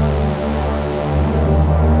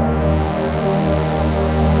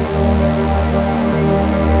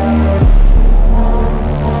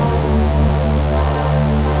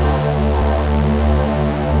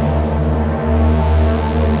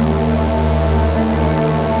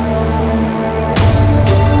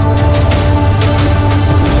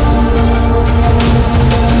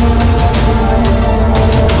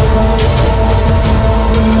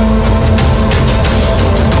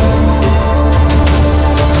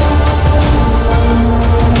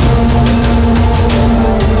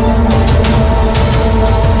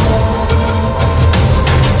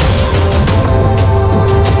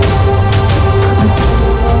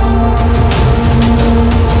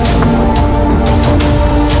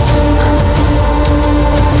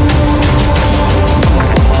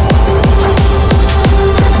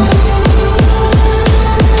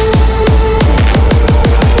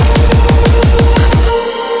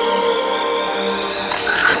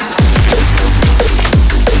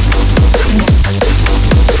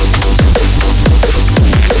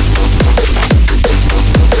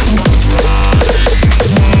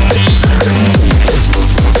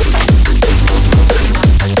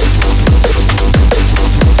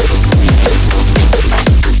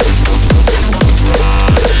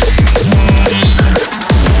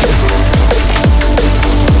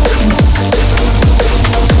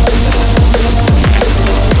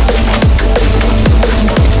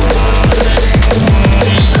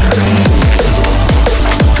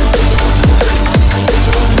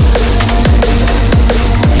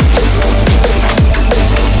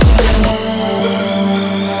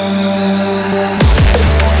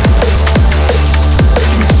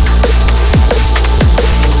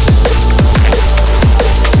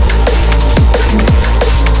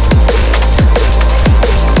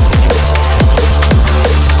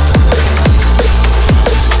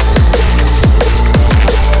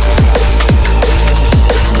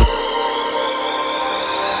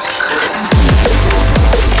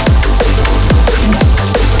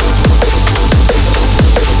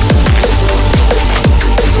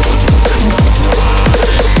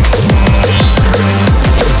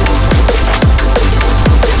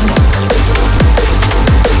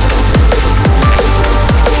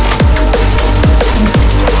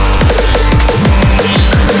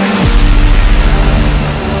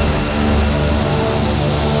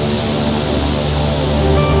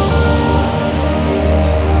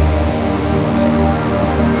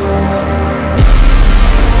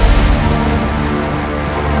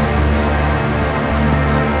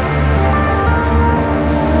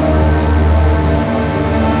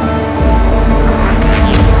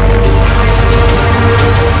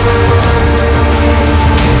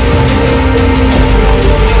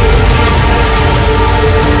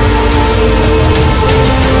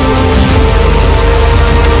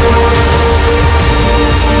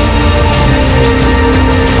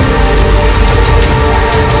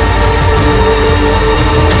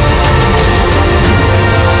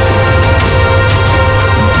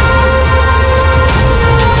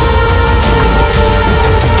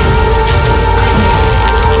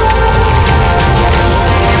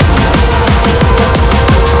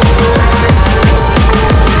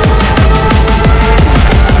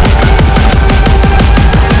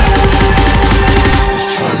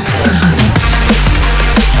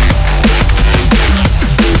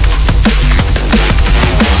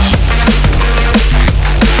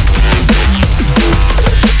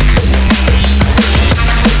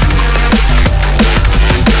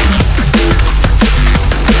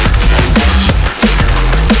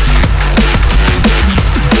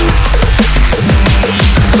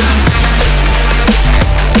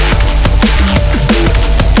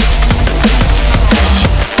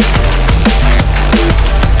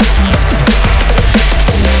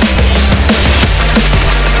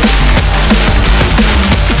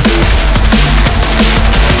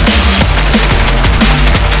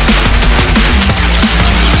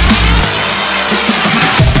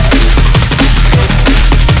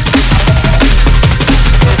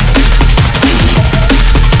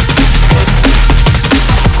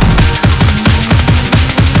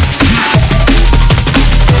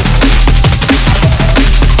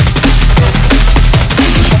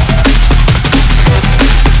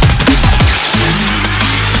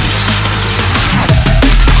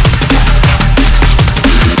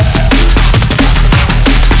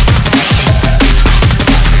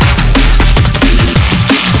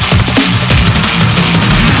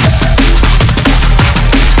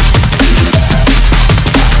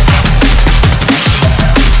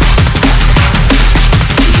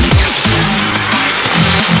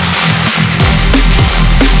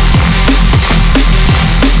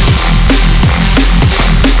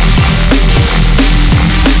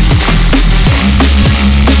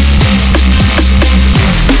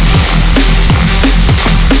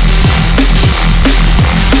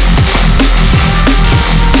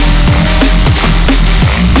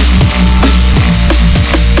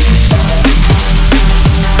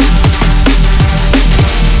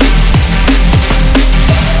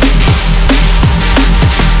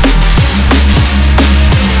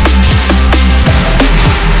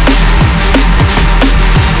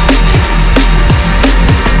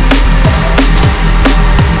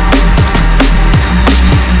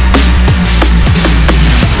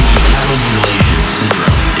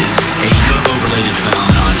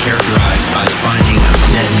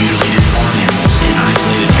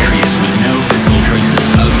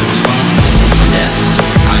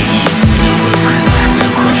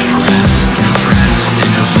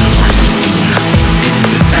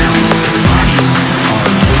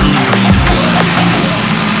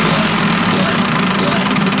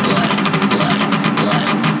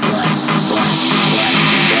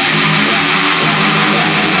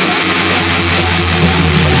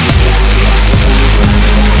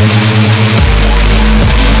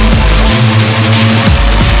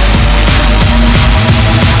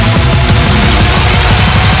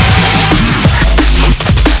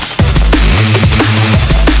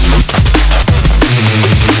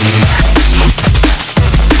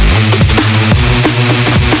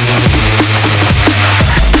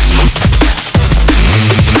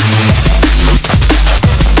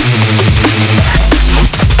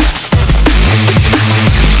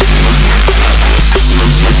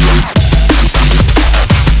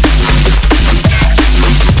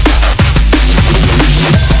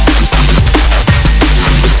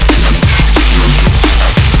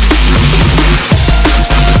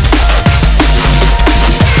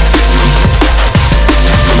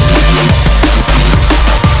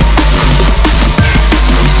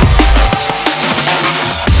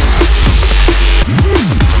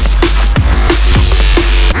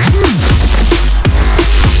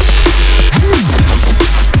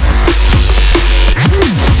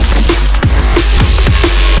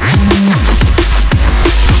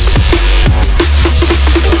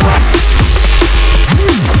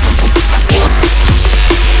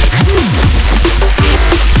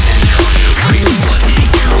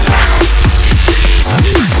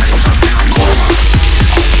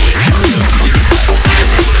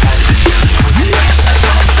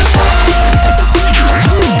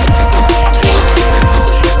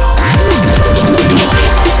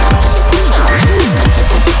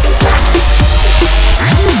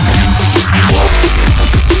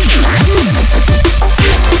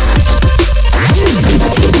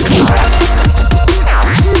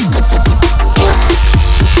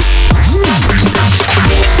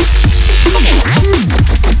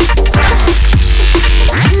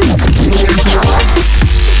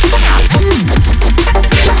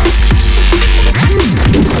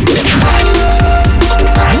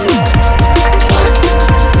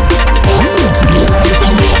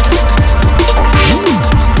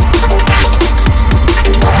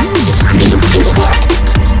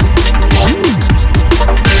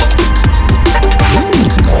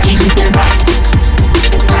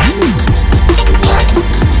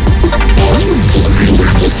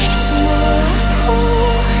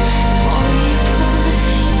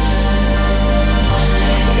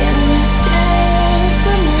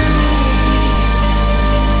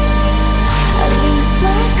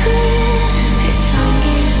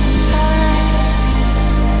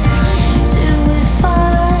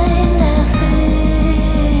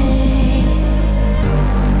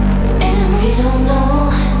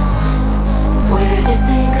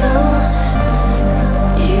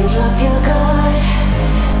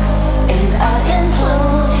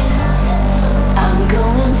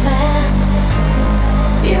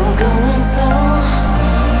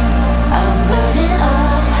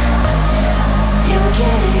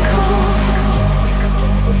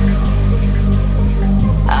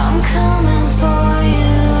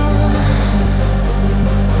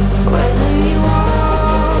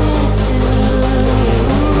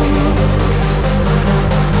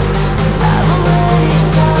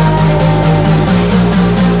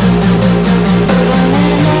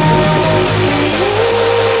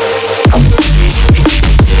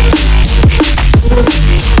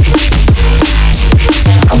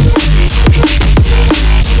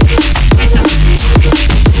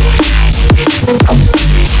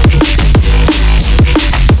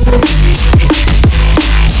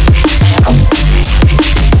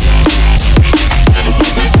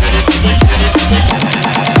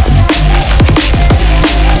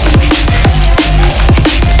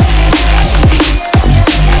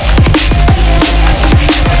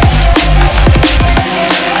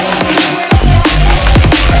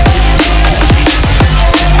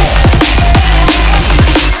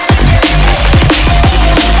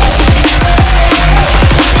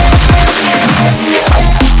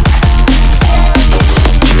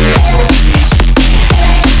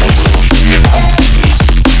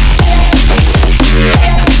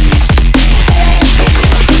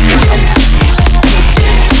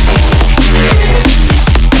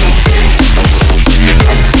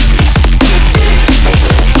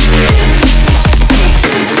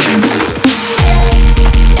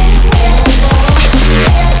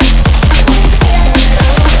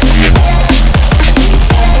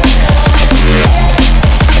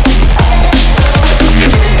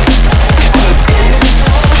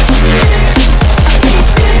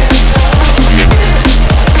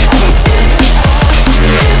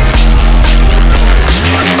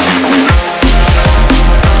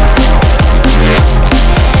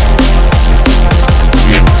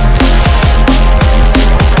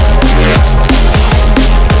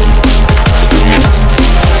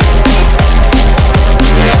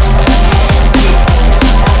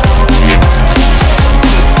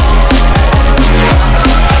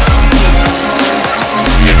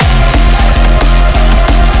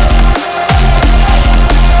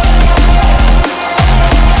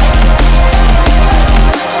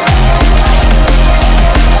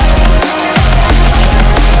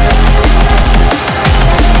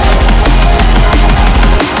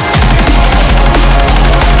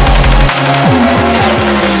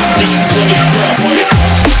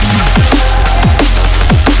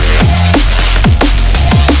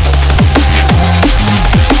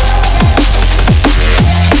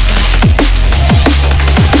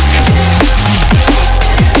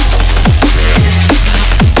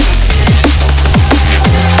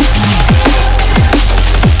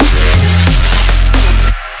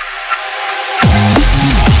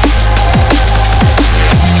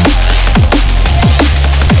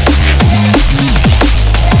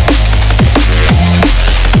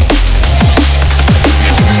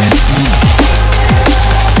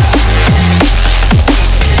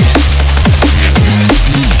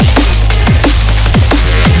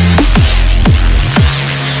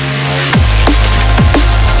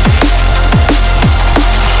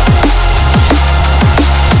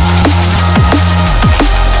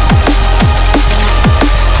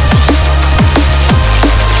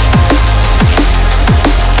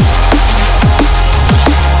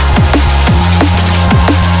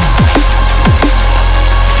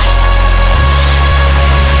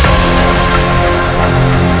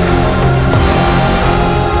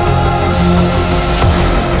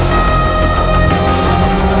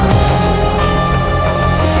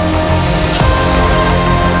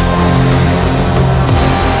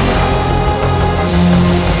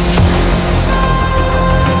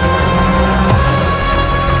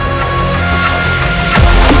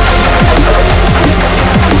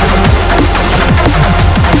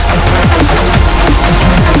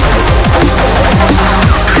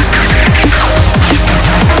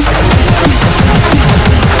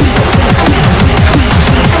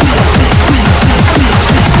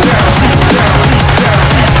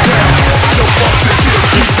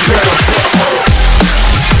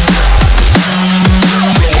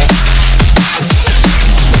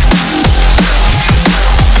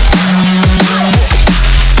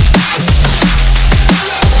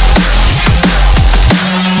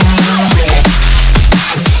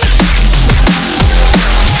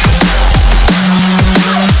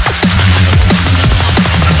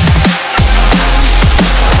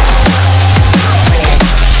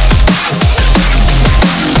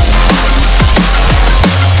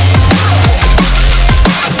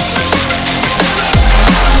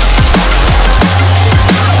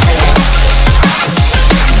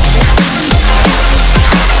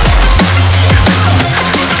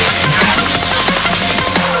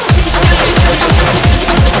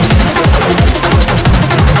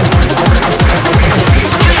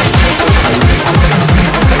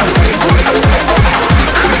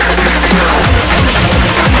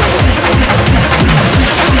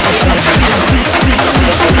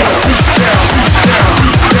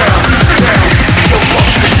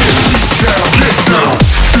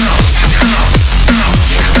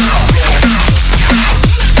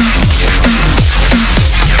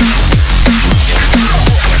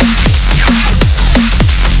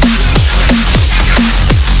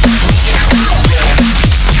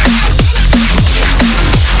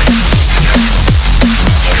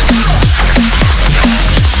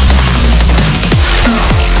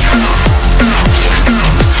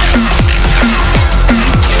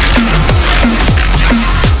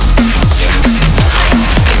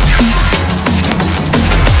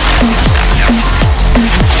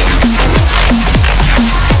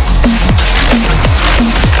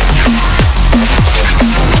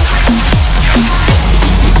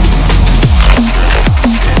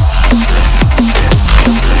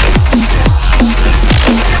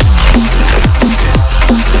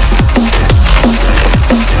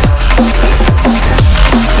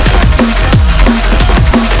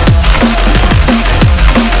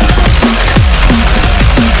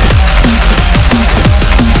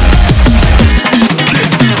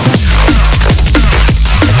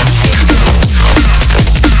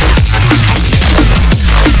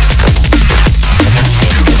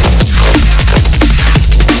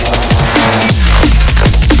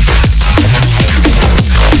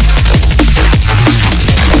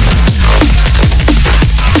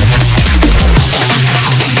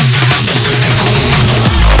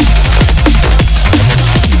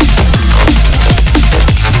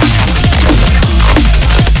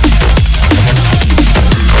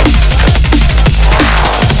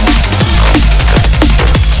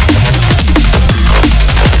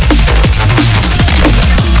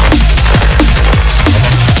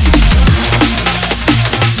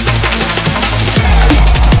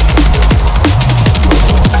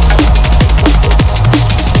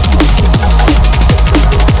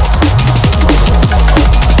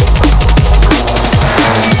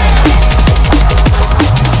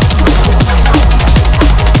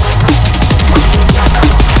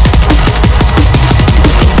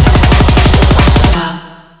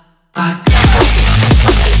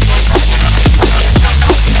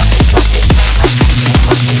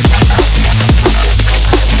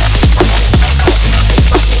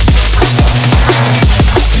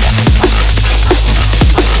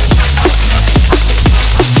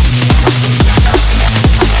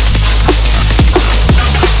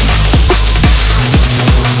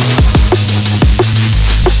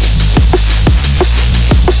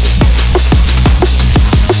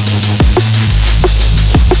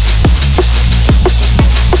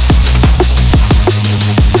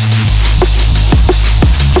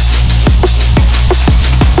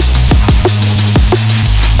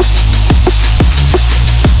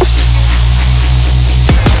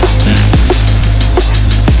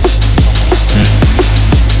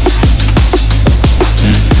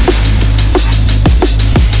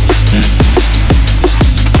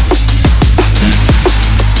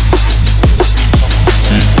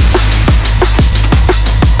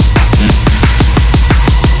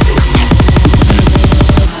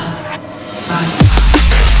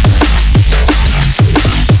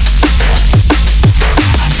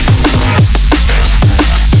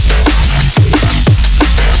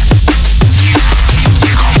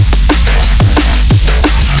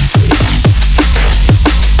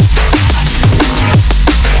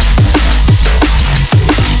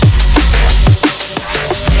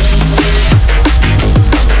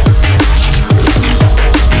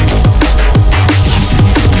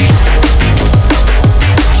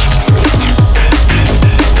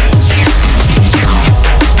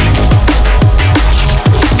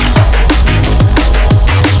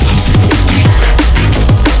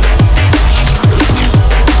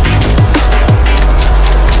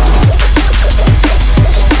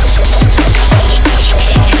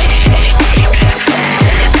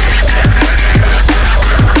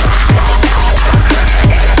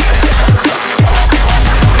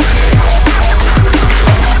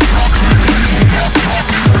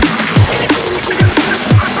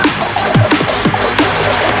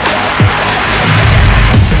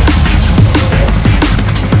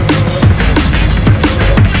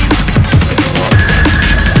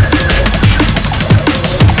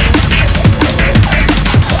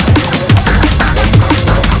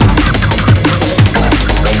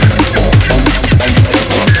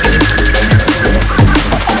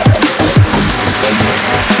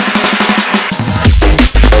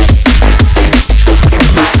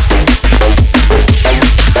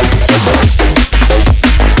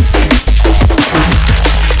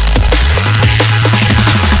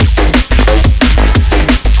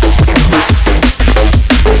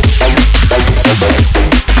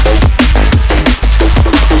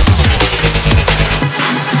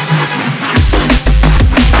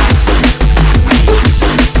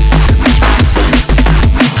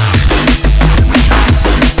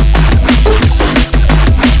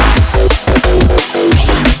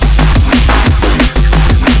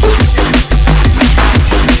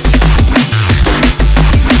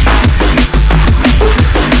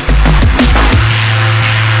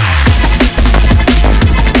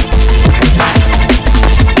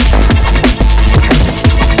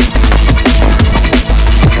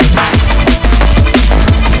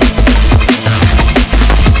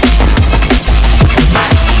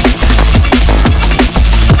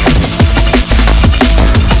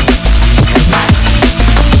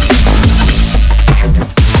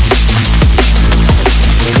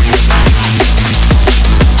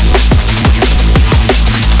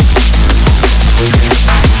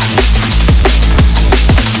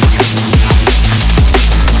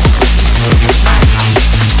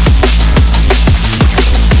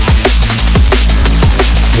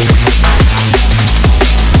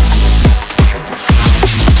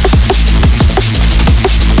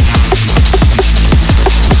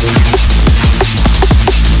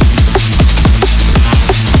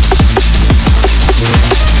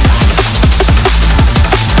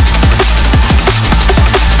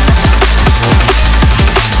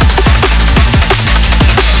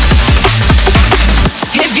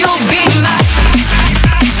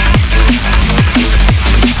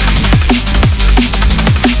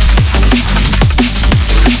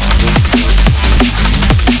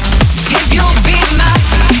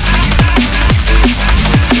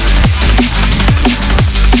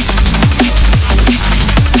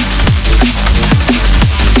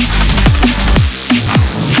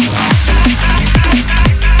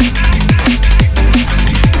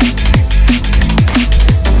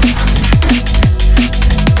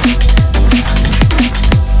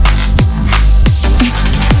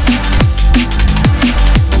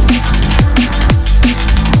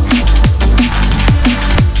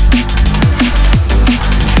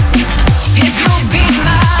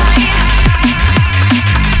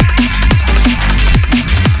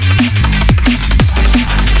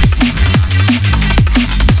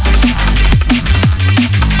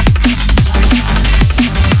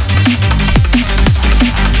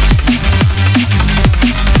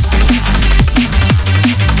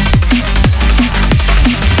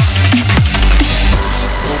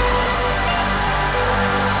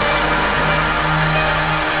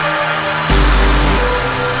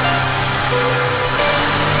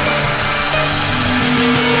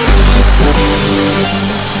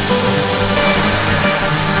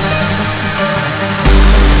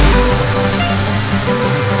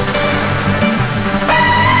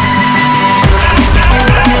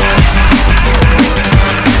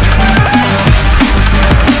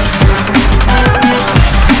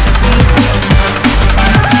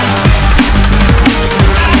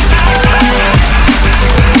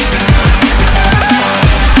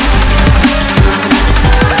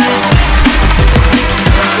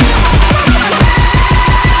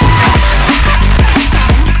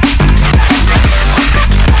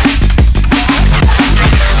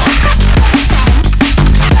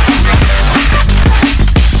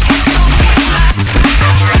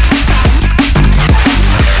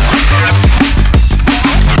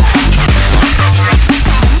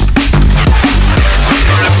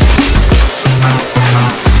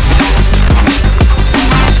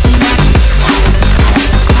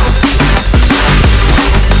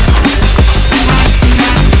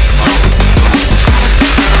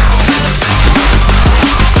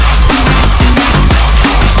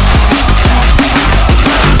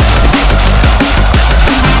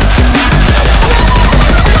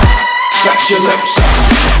 your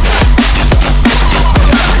lips.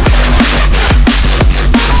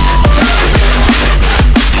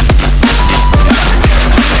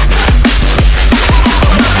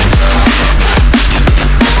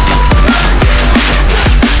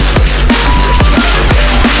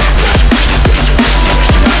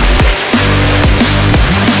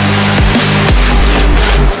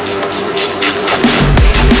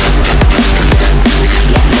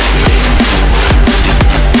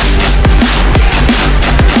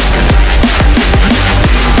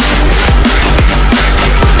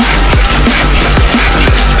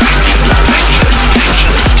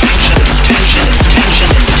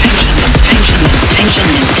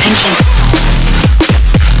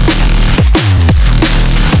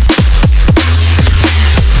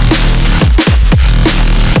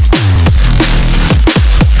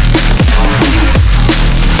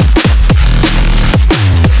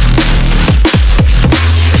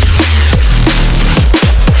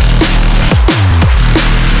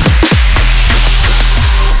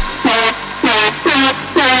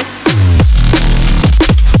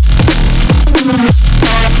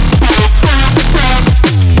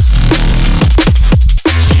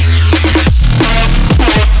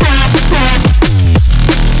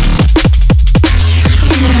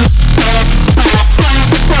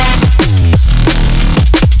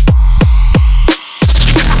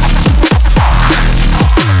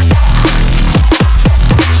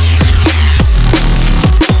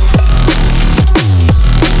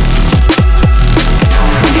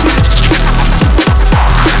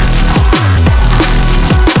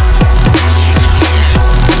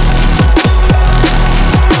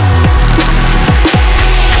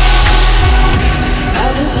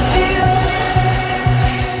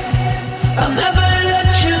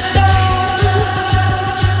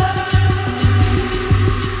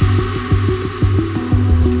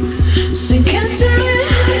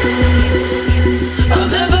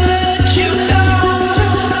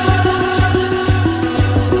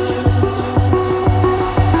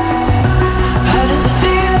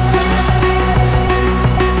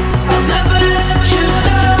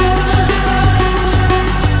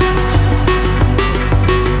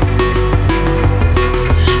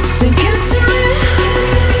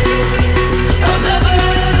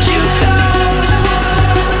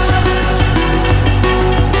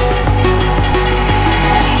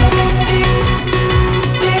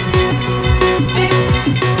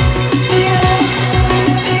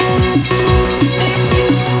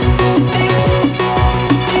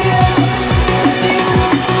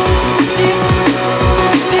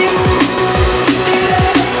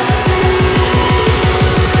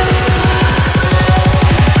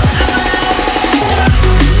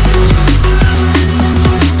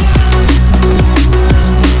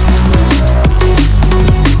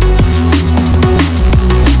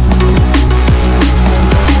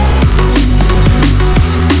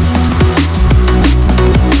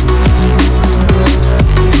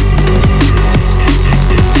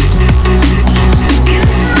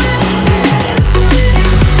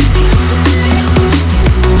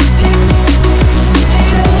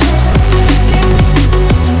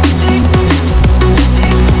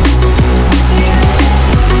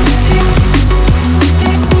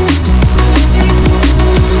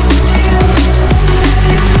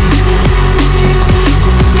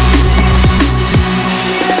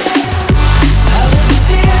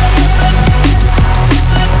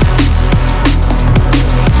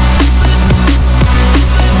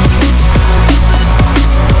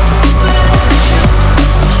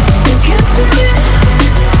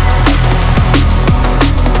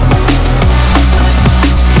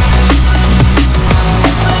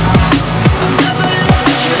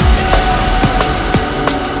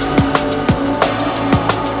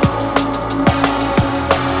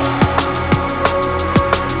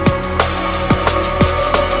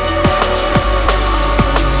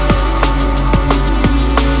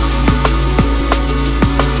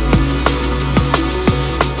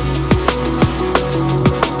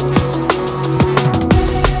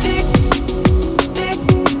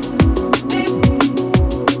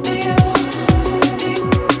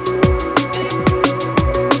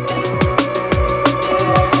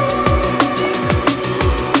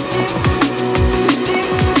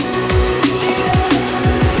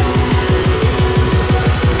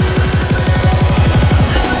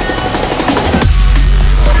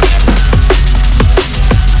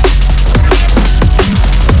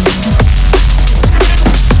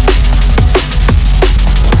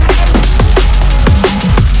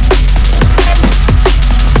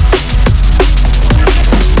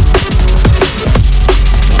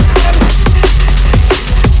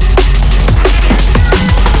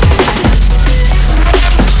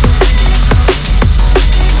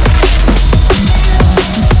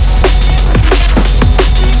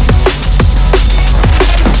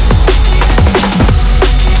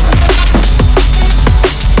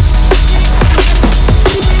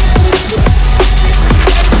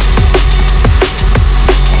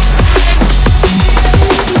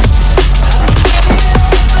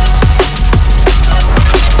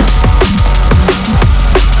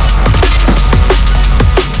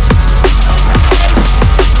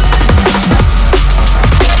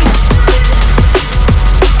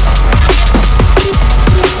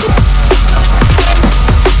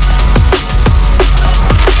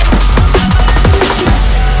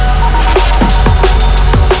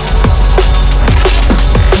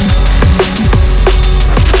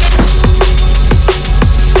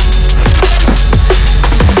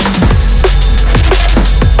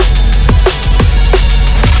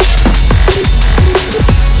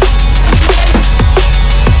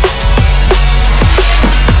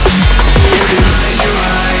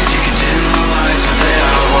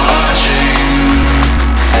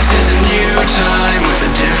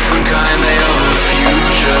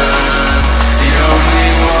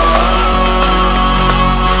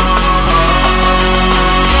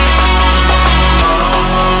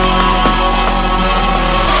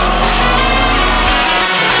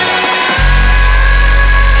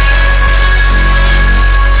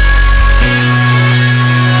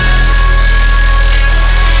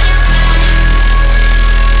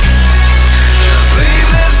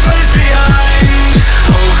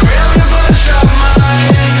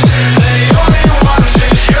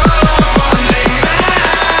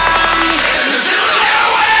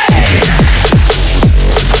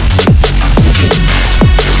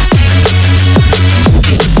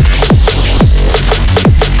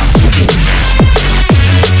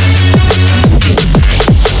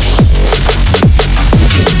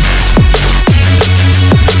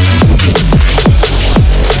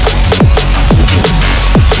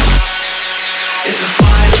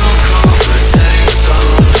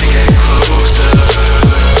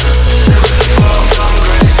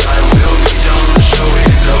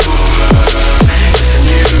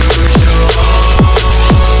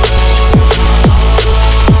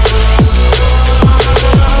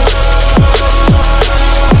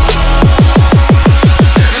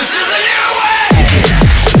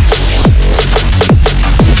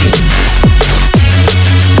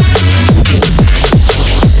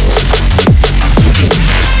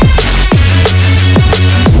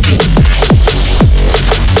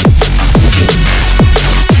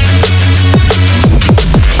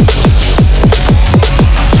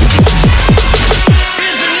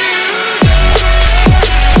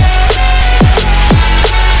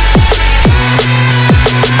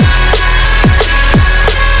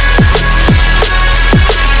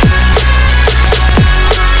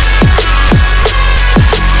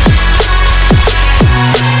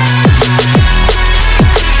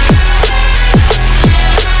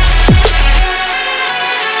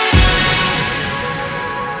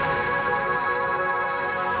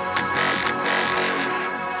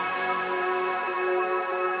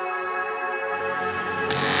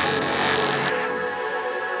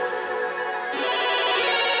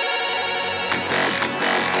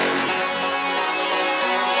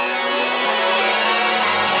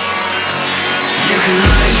 can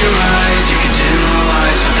hide your eyes, you can dim the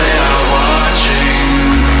lights, but they are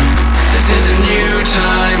watching. This is a new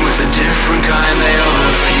time with a different kind, they are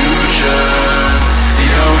the future, the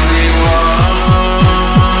only one.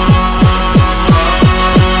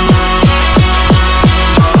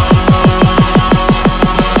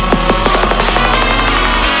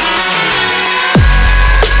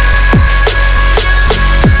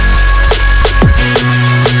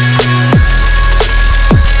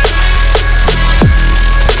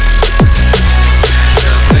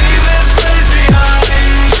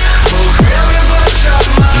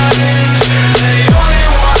 They only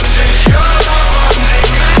want to take your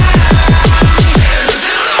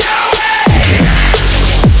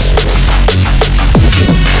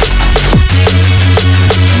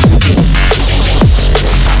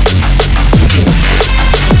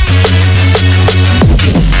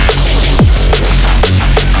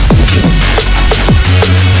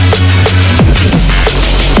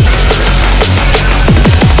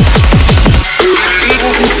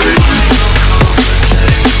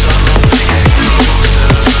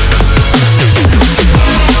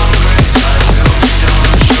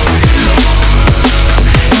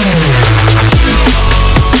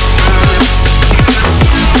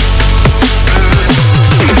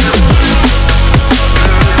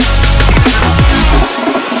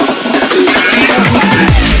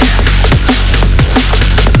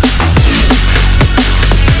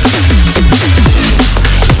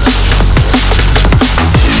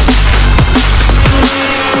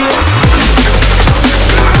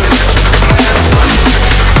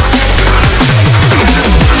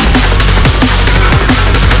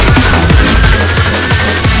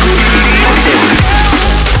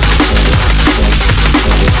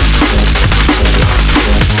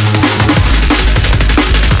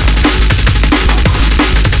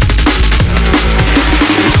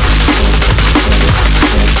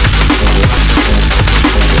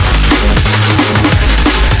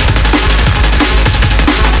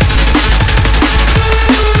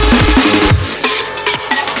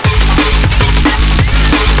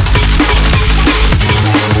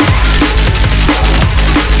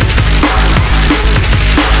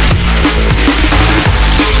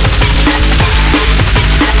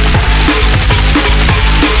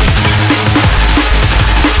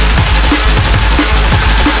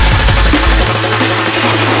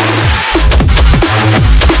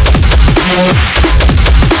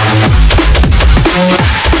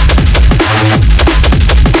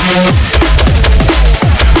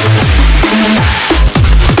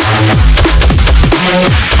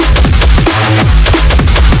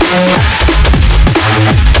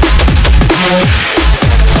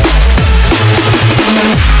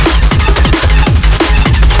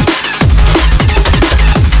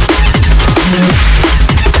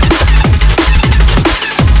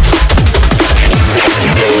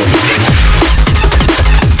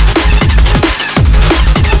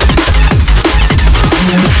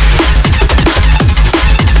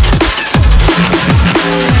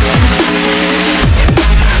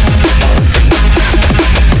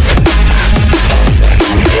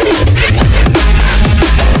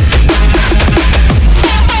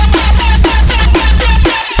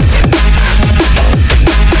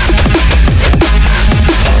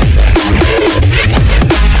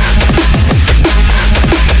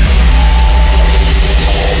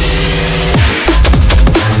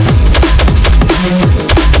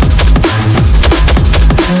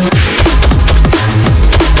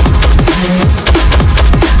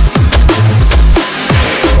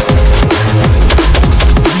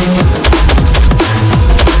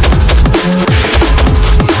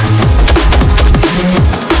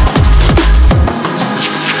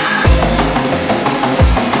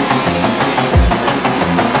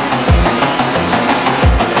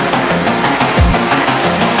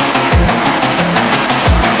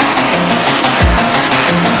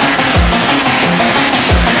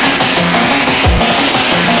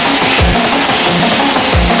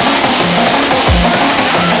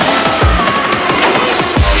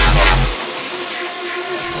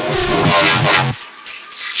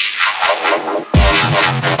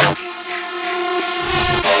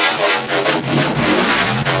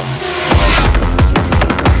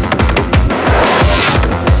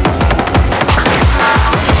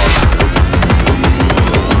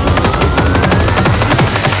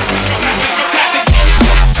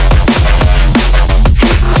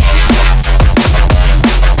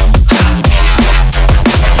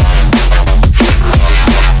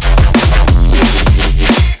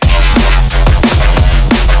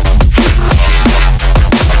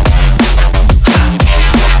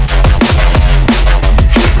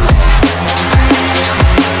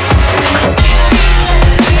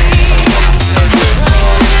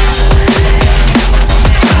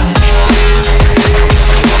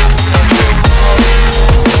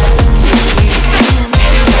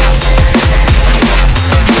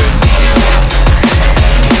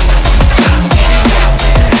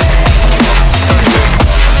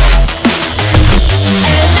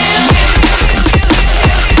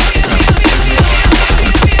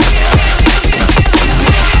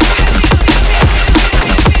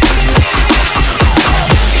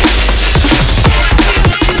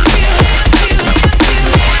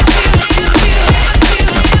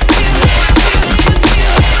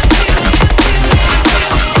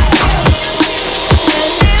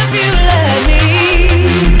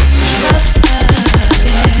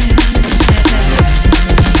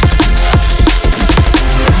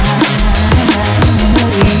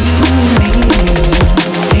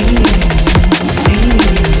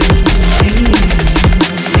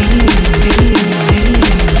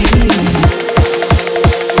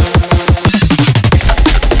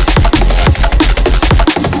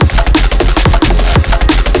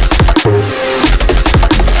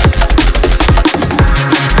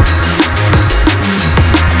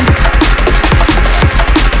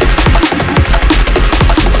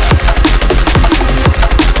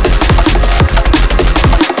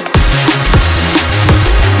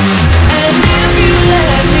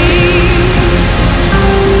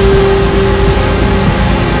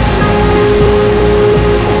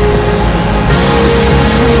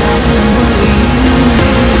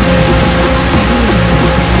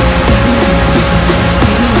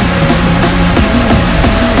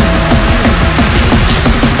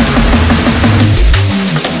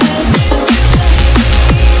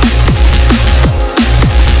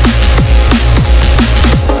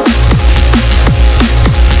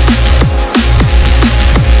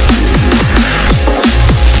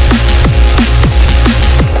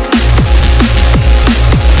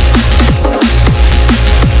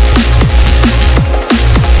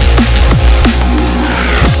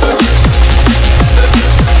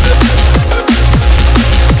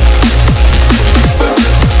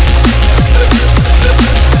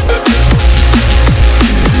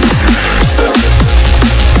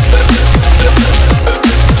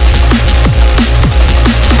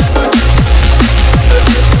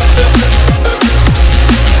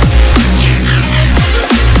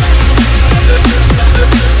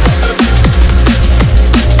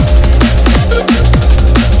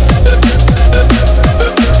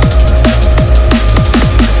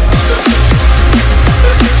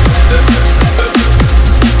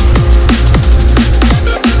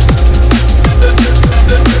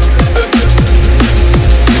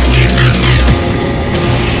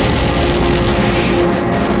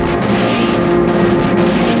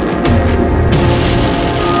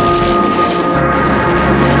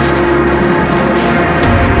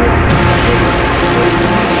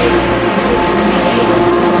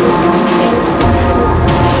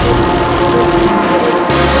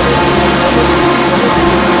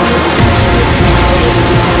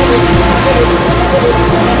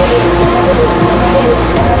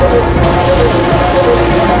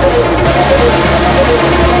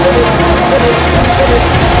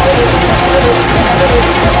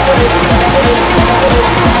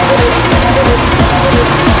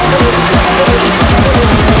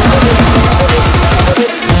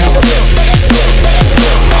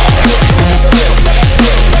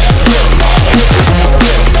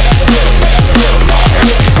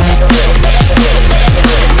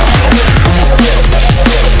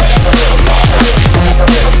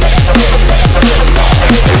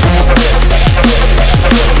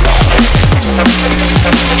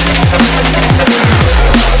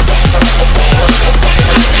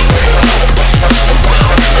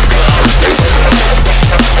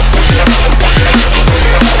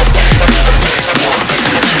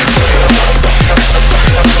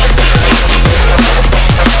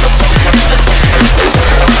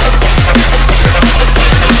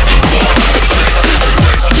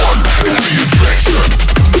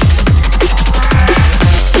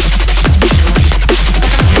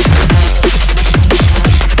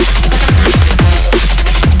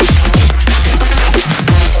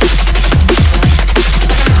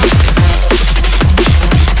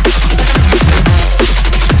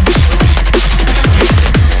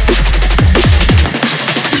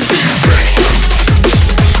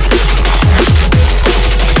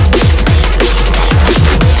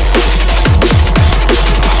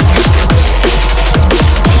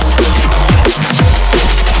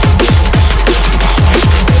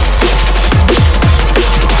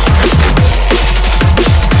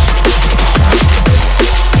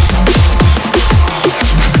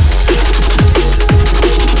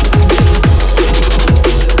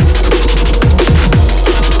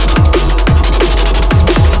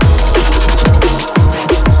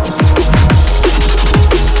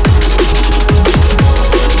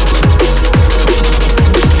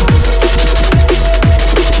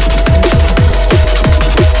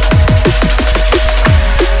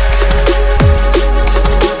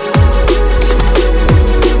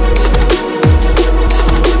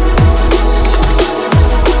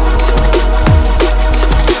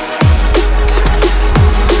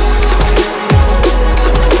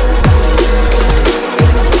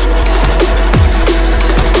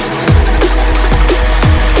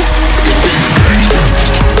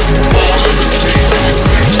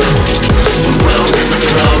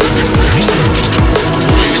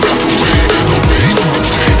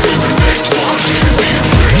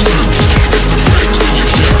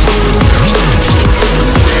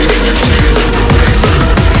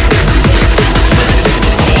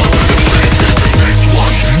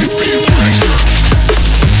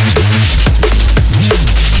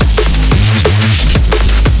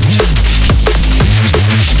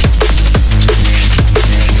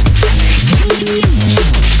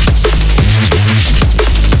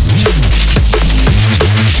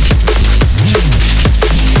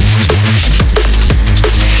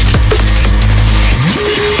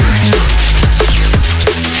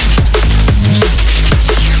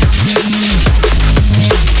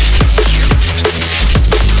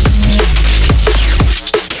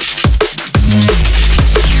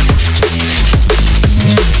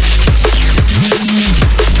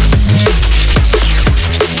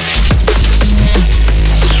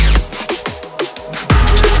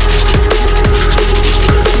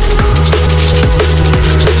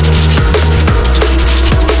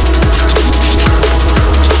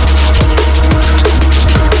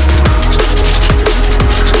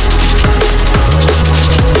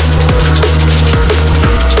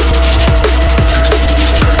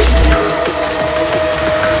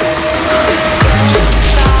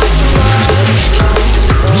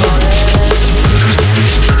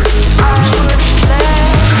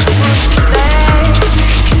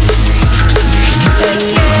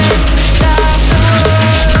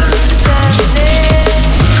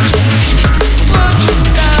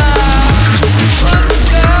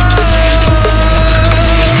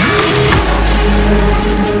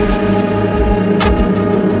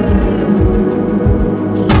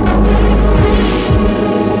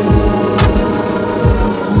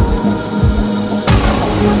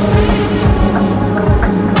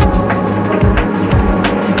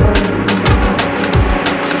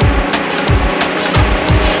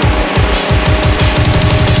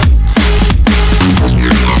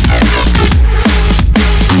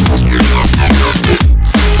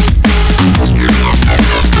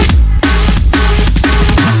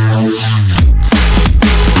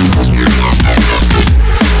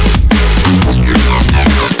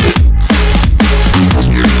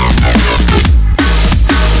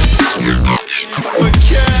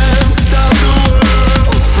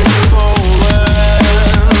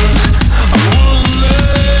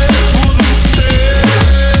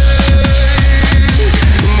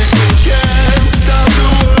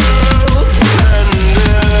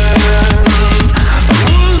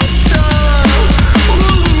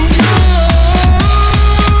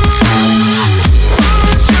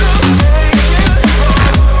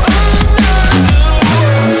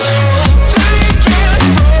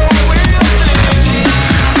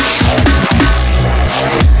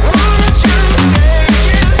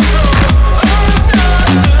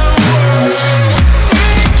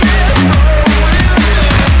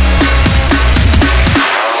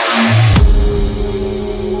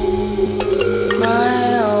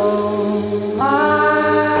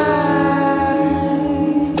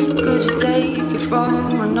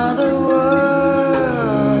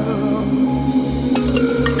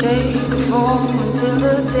till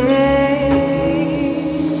the day